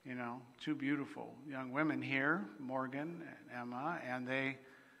 two beautiful young women here, Morgan and Emma, and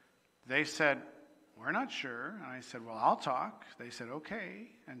they said, we're not sure. And I said, well, I'll talk. They said, okay.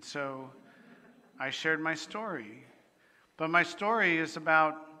 And so I shared my story. But my story is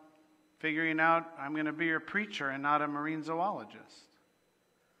about figuring out I'm going to be a preacher and not a marine zoologist.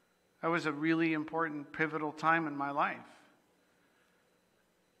 That was a really important, pivotal time in my life.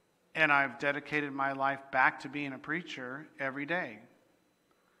 And I've dedicated my life back to being a preacher every day.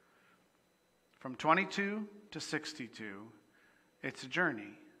 From 22 to 62, it's a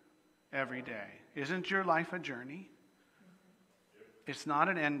journey every day. Isn't your life a journey? It's not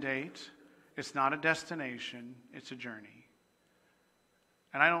an end date. It's not a destination. It's a journey.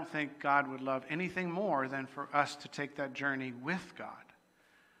 And I don't think God would love anything more than for us to take that journey with God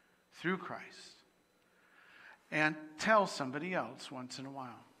through Christ and tell somebody else once in a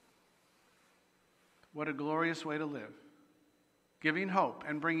while. What a glorious way to live. Giving hope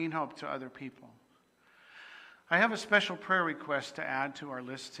and bringing hope to other people. I have a special prayer request to add to our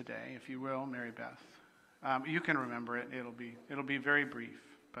list today, if you will, Mary Beth. You can remember it. It'll be very brief.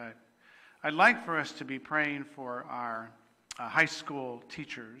 But I'd like for us to be praying for our high school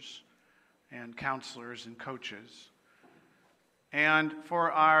teachers and counselors and coaches, and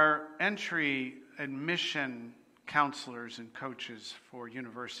for our entry admission counselors and coaches for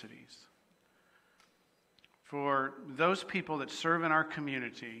universities. For those people that serve in our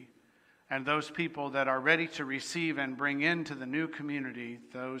community and those people that are ready to receive and bring into the new community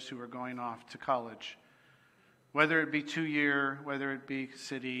those who are going off to college, whether it be 2-year, whether it be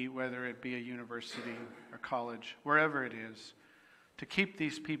city, whether it be a university or college, wherever it is, to keep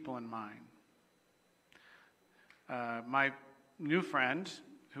these people in mind. My new friend,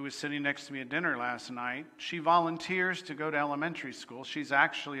 who was sitting next to me at dinner last night, she volunteers to go to elementary school. She's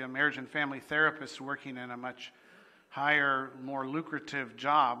actually a marriage and family therapist working in a much higher, more lucrative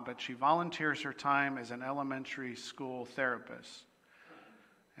job, but she volunteers her time as an elementary school therapist.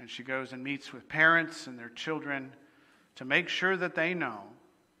 And she goes and meets with parents and their children to make sure that they know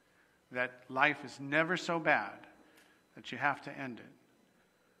that life is never so bad that you have to end it.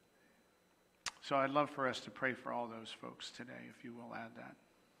 So I'd love for us to pray for all those folks today, if you will add that.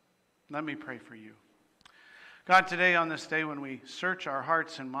 Let me pray for you. God, today on this day when we search our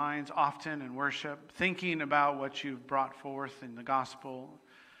hearts and minds often in worship, thinking about what you've brought forth in the gospel,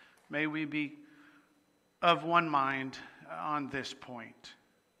 may we be of one mind on this point,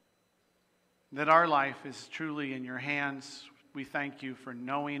 that our life is truly in your hands. We thank you for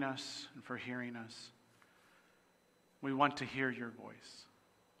knowing us and for hearing us. We want to hear your voice.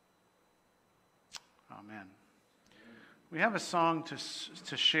 Amen. We have a song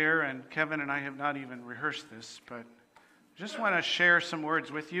to share, and Kevin and I have not even rehearsed this, but just want to share some words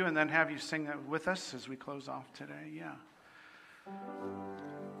with you and then have you sing that with us as we close off today. Yeah.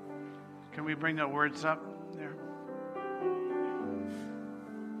 Can we bring the words up there?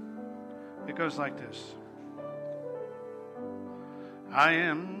 It goes like this. I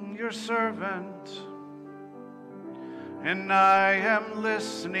am your servant, and I am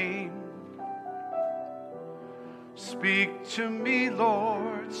listening. Speak to me,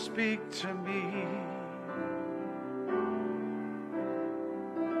 Lord, speak to me.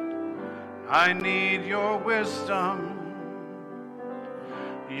 I need your wisdom,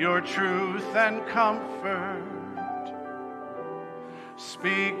 your truth and comfort.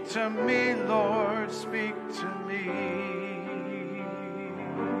 Speak to me, Lord, speak to me.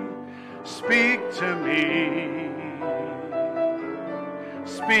 Speak to me.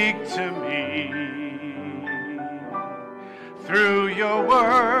 Speak to me. Through your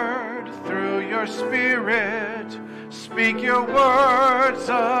word, through your spirit, speak your words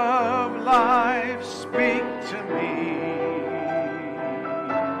of life. Speak to me.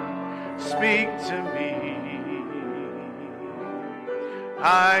 Speak to me.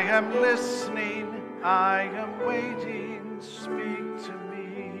 I am listening, I am waiting. Speak to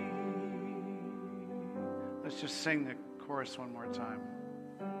me. Let's just sing the chorus one more time.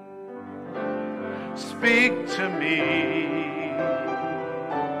 Speak to me.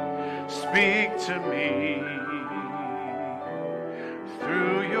 Speak to me.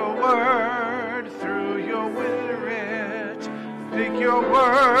 Through your word, through your spirit, speak your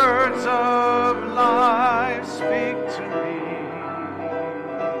words of life. Speak to me.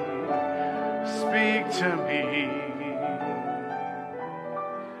 Speak to me.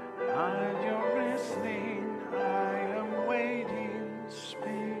 And you're listening, I am waiting.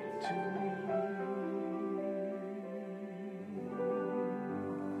 Speak to me.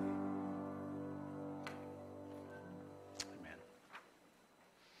 Amen.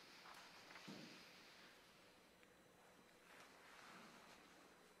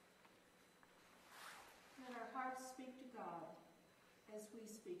 Let our hearts speak to God as we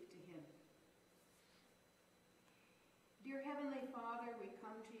speak to him. Dear Heavenly Father, we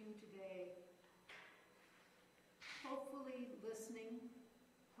come to you today, hopefully listening,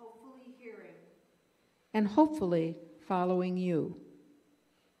 hopefully hearing, and hopefully following you.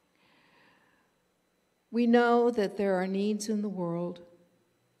 We know that there are needs in the world.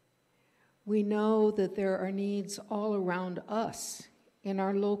 We know that there are needs all around us in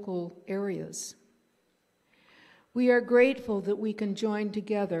our local areas. We are grateful that we can join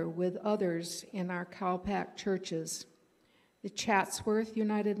together with others in our Calpac churches, the Chatsworth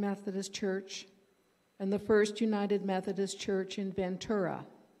United Methodist Church and the First United Methodist Church in Ventura.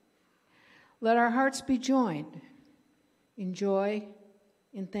 Let our hearts be joined in joy,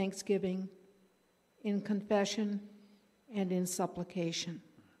 in thanksgiving, in confession, and in supplication.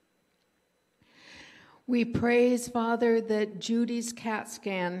 We praise, Father, that Judy's CAT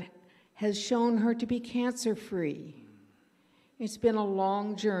scan has shown her to be cancer-free. It's been a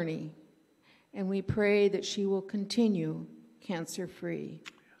long journey, and we pray that she will continue cancer-free.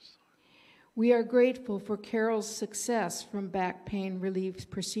 We are grateful for Carol's success from back pain relief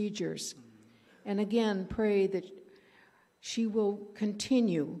procedures, and again pray that she will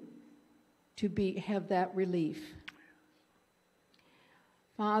continue to have that relief.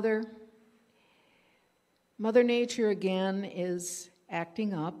 Father, Mother Nature again is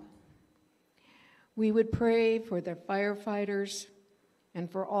acting up. We would pray for the firefighters and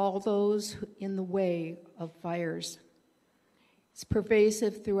for all those in the way of fires. It's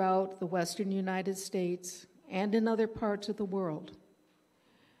pervasive throughout the western United States and in other parts of the world.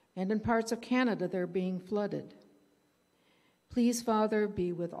 And in parts of Canada, they're being flooded. Please, Father,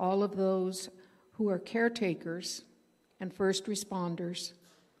 be with all of those who are caretakers and first responders,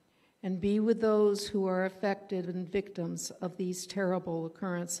 and be with those who are affected and victims of these terrible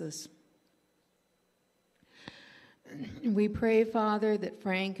occurrences. We pray, Father, that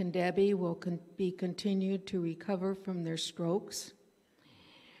Frank and Debbie will be continued to recover from their strokes.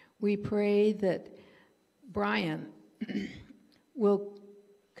 We pray that Brian will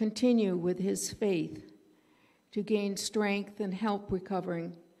continue with his faith to gain strength and help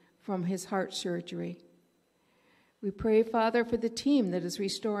recovering from his heart surgery. We pray, Father, for the team that is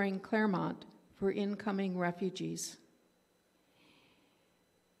restoring Claremont for incoming refugees.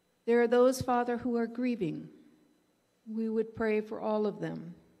 There are those, Father, who are grieving. We would pray for all of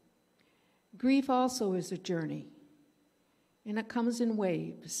them. Grief also is a journey, and it comes in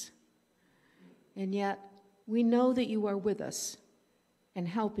waves. And yet, we know that you are with us and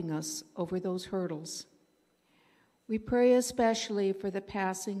helping us over those hurdles. We pray especially for the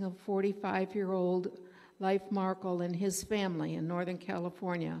passing of 45-year-old Leif Markle and his family in Northern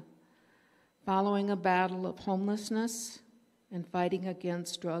California, following a battle of homelessness and fighting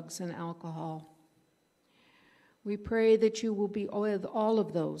against drugs and alcohol. We pray that you will be with all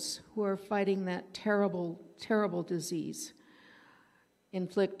of those who are fighting that terrible, terrible disease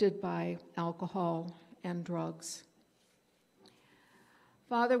inflicted by alcohol and drugs.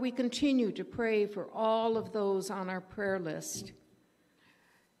 Father, we continue to pray for all of those on our prayer list.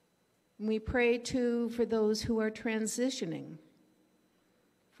 We pray, too, for those who are transitioning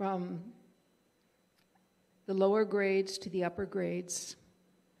from the lower grades to the upper grades,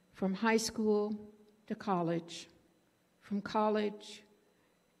 from high school to college, from college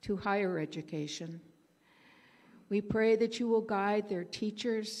to higher education. We pray that you will guide their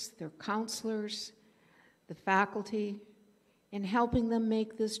teachers, their counselors, the faculty, in helping them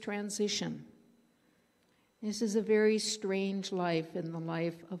make this transition. This is a very strange life in the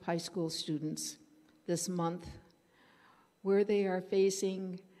life of high school students this month, where they are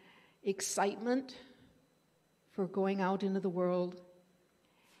facing excitement for going out into the world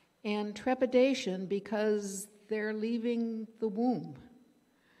and trepidation because they're leaving the womb.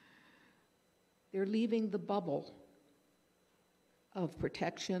 They're leaving the bubble of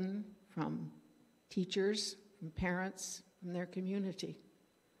protection from teachers, from parents, from their community.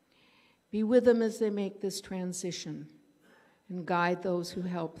 Be with them as they make this transition and guide those who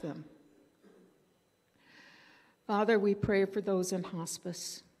help them. Father, we pray for those in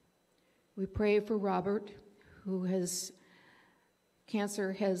hospice. We pray for Robert, who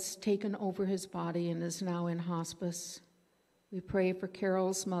cancer has taken over his body and is now in hospice. We pray for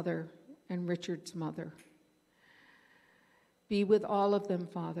Carol's mother and Richard's mother. Be with all of them,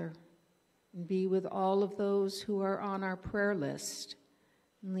 Father, and be with all of those who are on our prayer list.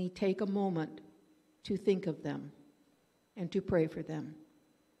 And we take a moment to think of them and to pray for them.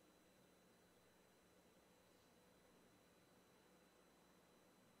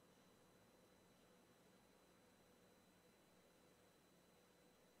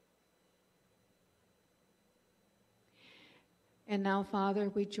 And now, Father,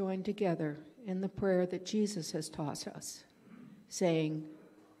 we join together in the prayer that Jesus has taught us, saying,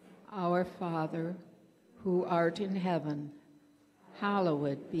 Our Father, who art in heaven,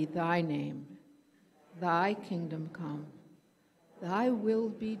 hallowed be thy name. Thy kingdom come. Thy will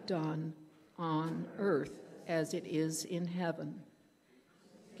be done on earth as it is in heaven.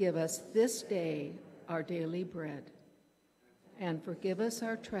 Give us this day our daily bread, and forgive us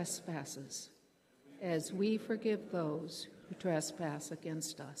our trespasses, as we forgive those who trespass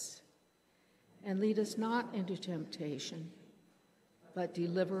against us. And lead us not into temptation, but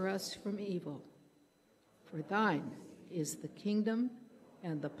deliver us from evil. For thine is the kingdom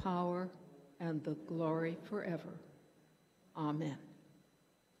and the power and the glory forever. Amen.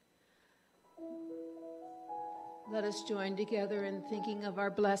 Let us join together in thinking of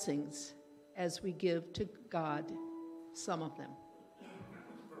our blessings as we give to God some of them.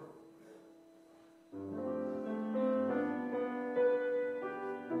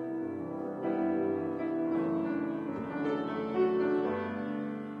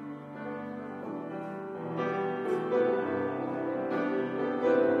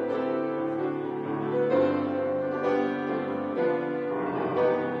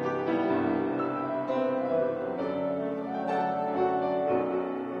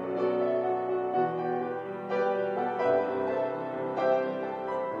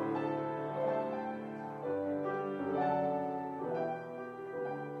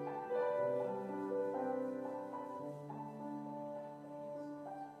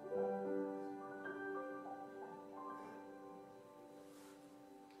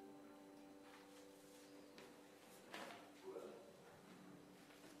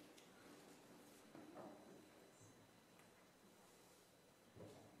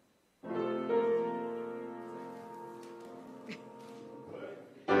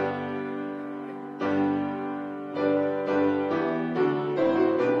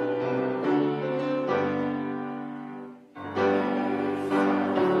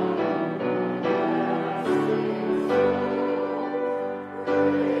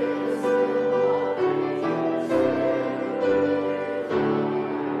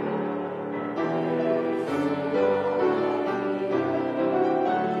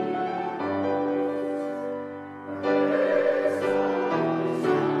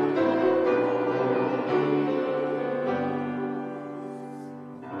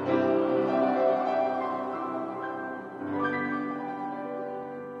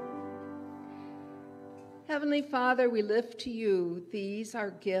 Heavenly Father, we lift to you these, our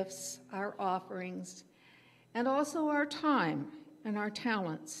gifts, our offerings, and also our time and our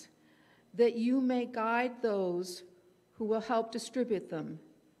talents, that you may guide those who will help distribute them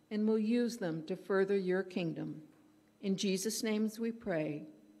and will use them to further your kingdom. In Jesus' names we pray.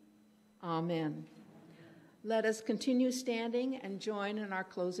 Amen. Let us continue standing and join in our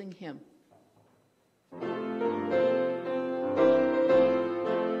closing hymn.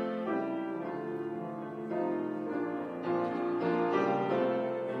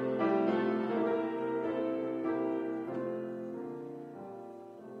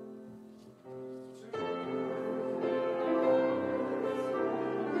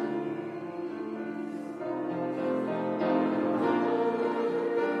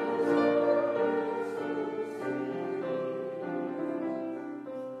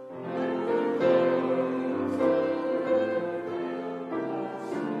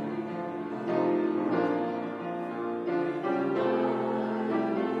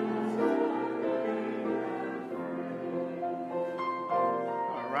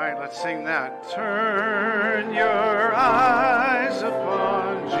 Sing that. Turn your eyes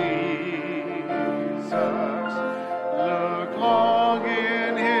upon Jesus. Look long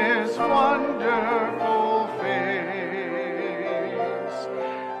in his wonderful face,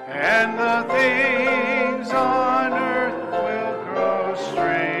 and the things on earth will grow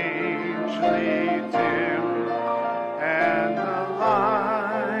strangely dim, and the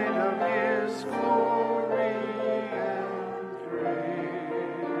light of his glory and grace.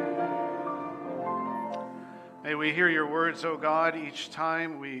 May we hear your words, O God, each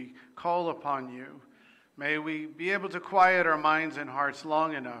time we call upon you. May we be able to quiet our minds and hearts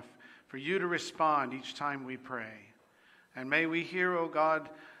long enough for you to respond each time we pray. And may we hear, O God,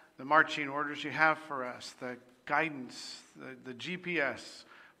 the marching orders you have for us, the guidance, the GPS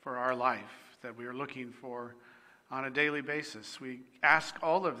for our life that we are looking for on a daily basis. We ask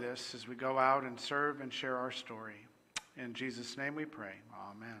all of this as we go out and serve and share our story. In Jesus' name we pray.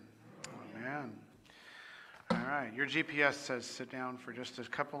 Amen. Amen. All right, your GPS says sit down for just a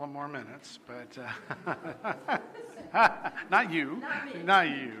couple of more minutes, but not you. Not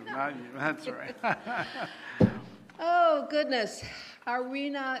you. That's right. Oh, goodness. Are we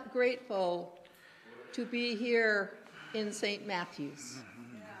not grateful to be here in St. Matthew's?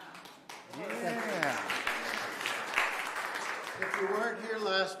 Yeah. If you weren't here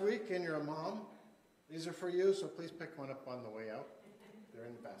last week and you're a mom, these are for you, so please pick one up on the way out. They're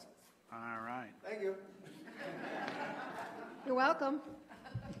in the baskets. All right. Thank you. You're welcome.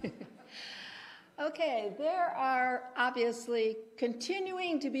 Okay, there are obviously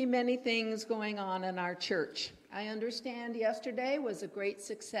continuing to be many things going on in our church. I understand yesterday was a great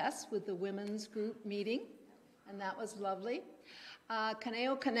success with the women's group meeting, and that was lovely.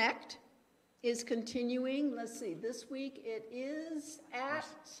 Caneo Connect is continuing. Let's see, this week it is at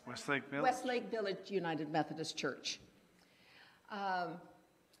Westlake Village. Westlake Village United Methodist Church.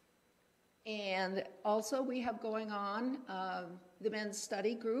 And also we have going on the men's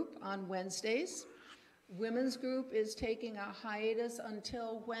study group on Wednesdays. Women's group is taking a hiatus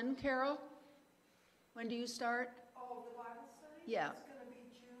until when, Carol? When do you start? Oh, the Bible study? Yeah. It's going to be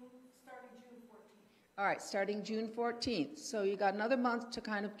starting June 14th. All right, starting June 14th. So you got another month to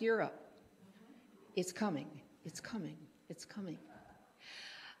kind of gear up. It's coming. It's coming. It's coming.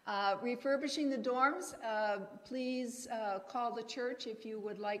 Refurbishing the dorms, please call the church if you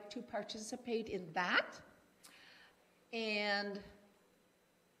would like to participate in that. And,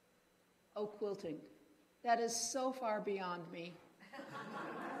 quilting. That is so far beyond me.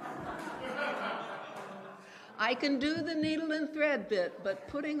 I can do the needle and thread bit, but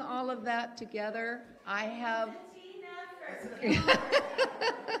putting all of that together, I have...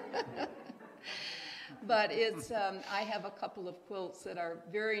 But it's, I have a couple of quilts that are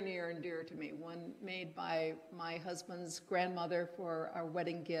very near and dear to me. One made by my husband's grandmother for our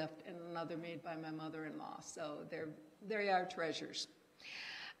wedding gift, and another made by my mother-in-law. So they are treasures.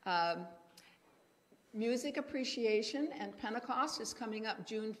 Music appreciation and Pentecost is coming up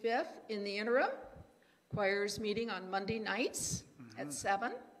June 5th. In the interim, choirs meeting on Monday nights at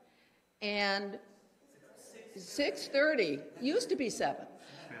 7 and 6:30. Used to be 7.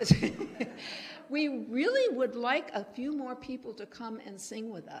 We really would like a few more people to come and sing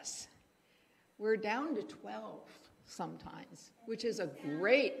with us. We're down to 12 sometimes, which is a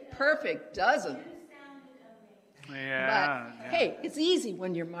great, perfect dozen. Yeah. But, hey, it's easy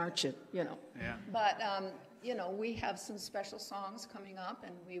when you're marching, you know. Yeah. But, you know, we have some special songs coming up,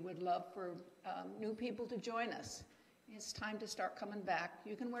 and we would love for new people to join us. It's time to start coming back.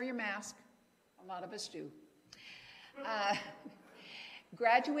 You can wear your mask. A lot of us do.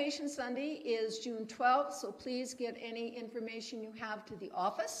 Graduation Sunday is June 12th, so please get any information you have to the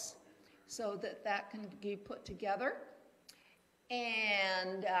office so that that can be put together.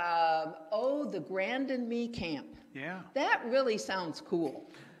 And, the Grand and Me Camp. Yeah. That really sounds cool.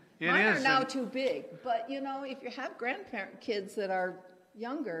 It Mine is, are now and- too big, but if you have grandparent kids that are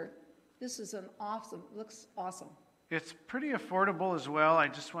younger, this is looks awesome. It's pretty affordable as well. I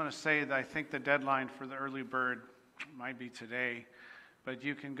just want to say that I think the deadline for the early bird might be today, but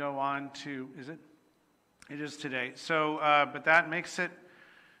you can go on to, is it? It is today. So, but that makes it,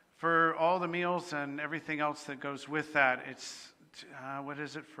 for all the meals and everything else that goes with that, it's, what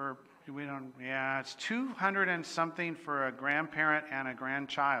is it for, it's 200 and something for a grandparent and a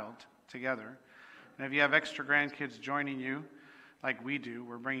grandchild together. And if you have extra grandkids joining you, like we do,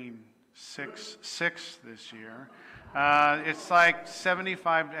 we're bringing six this year. It's like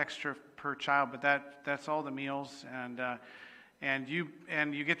 75 extra per child, but that's all the meals, and you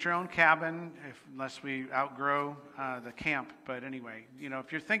get your own cabin unless we outgrow the camp. But anyway,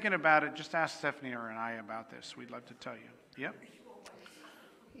 if you're thinking about it, just ask Stephanie or I about this. We'd love to tell you. Yep.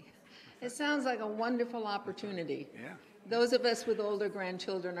 It sounds like a wonderful opportunity. Yeah. Those of us with older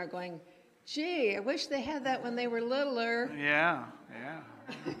grandchildren are going, gee, I wish they had that when they were littler. Yeah.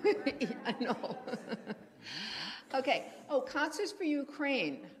 I know. Okay. Oh, Concerts for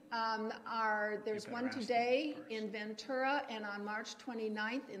Ukraine. There's one today in Ventura and on March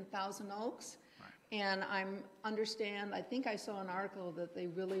 29th in Thousand Oaks. Right. And I think I saw an article that they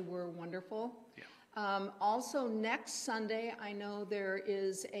really were wonderful. Yeah. Also next Sunday, I know there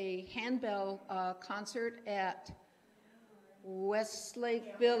is a handbell concert at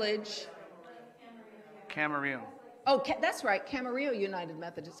Westlake Village. Camarillo. Oh, that's right, Camarillo United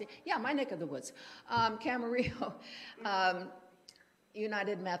Methodist. Yeah, my neck of the woods. Camarillo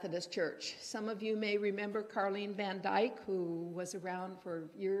United Methodist Church. Some of you may remember Carlene Van Dyke, who was around for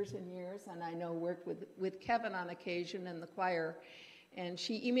years and years, and I know worked with Kevin on occasion in the choir. And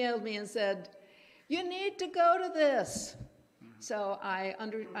she emailed me and said, you need to go to this. So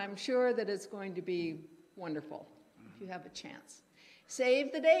I'm sure that it's going to be wonderful if you have a chance.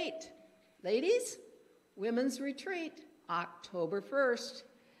 Save the date. Ladies, Women's Retreat, October 1st.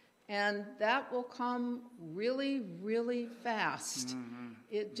 And that will come really, really fast. Mm-hmm.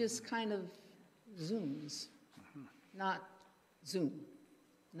 It just kind of zooms. Mm-hmm. Not zoom.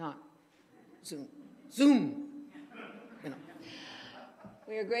 Not zoom. Zoom.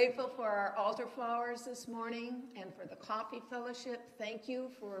 We are grateful for our altar flowers this morning and for the coffee fellowship. Thank you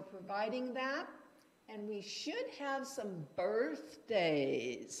for providing that. And we should have some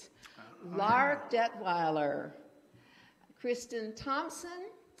birthdays. Lark Detweiler, Kristen Thompson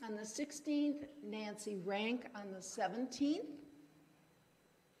on the 16th, Nancy Rank on the 17th.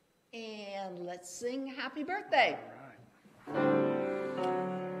 And let's sing Happy Birthday. All right.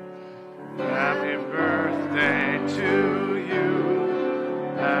 Happy birthday to you.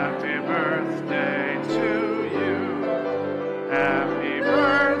 Happy birthday to you. Happy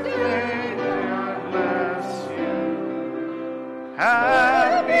birthday, God bless you.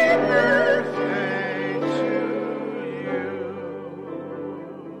 Happy birthday to you.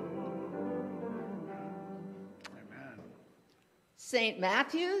 Amen. St.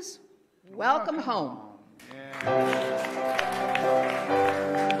 Matthew's, welcome home. Yeah.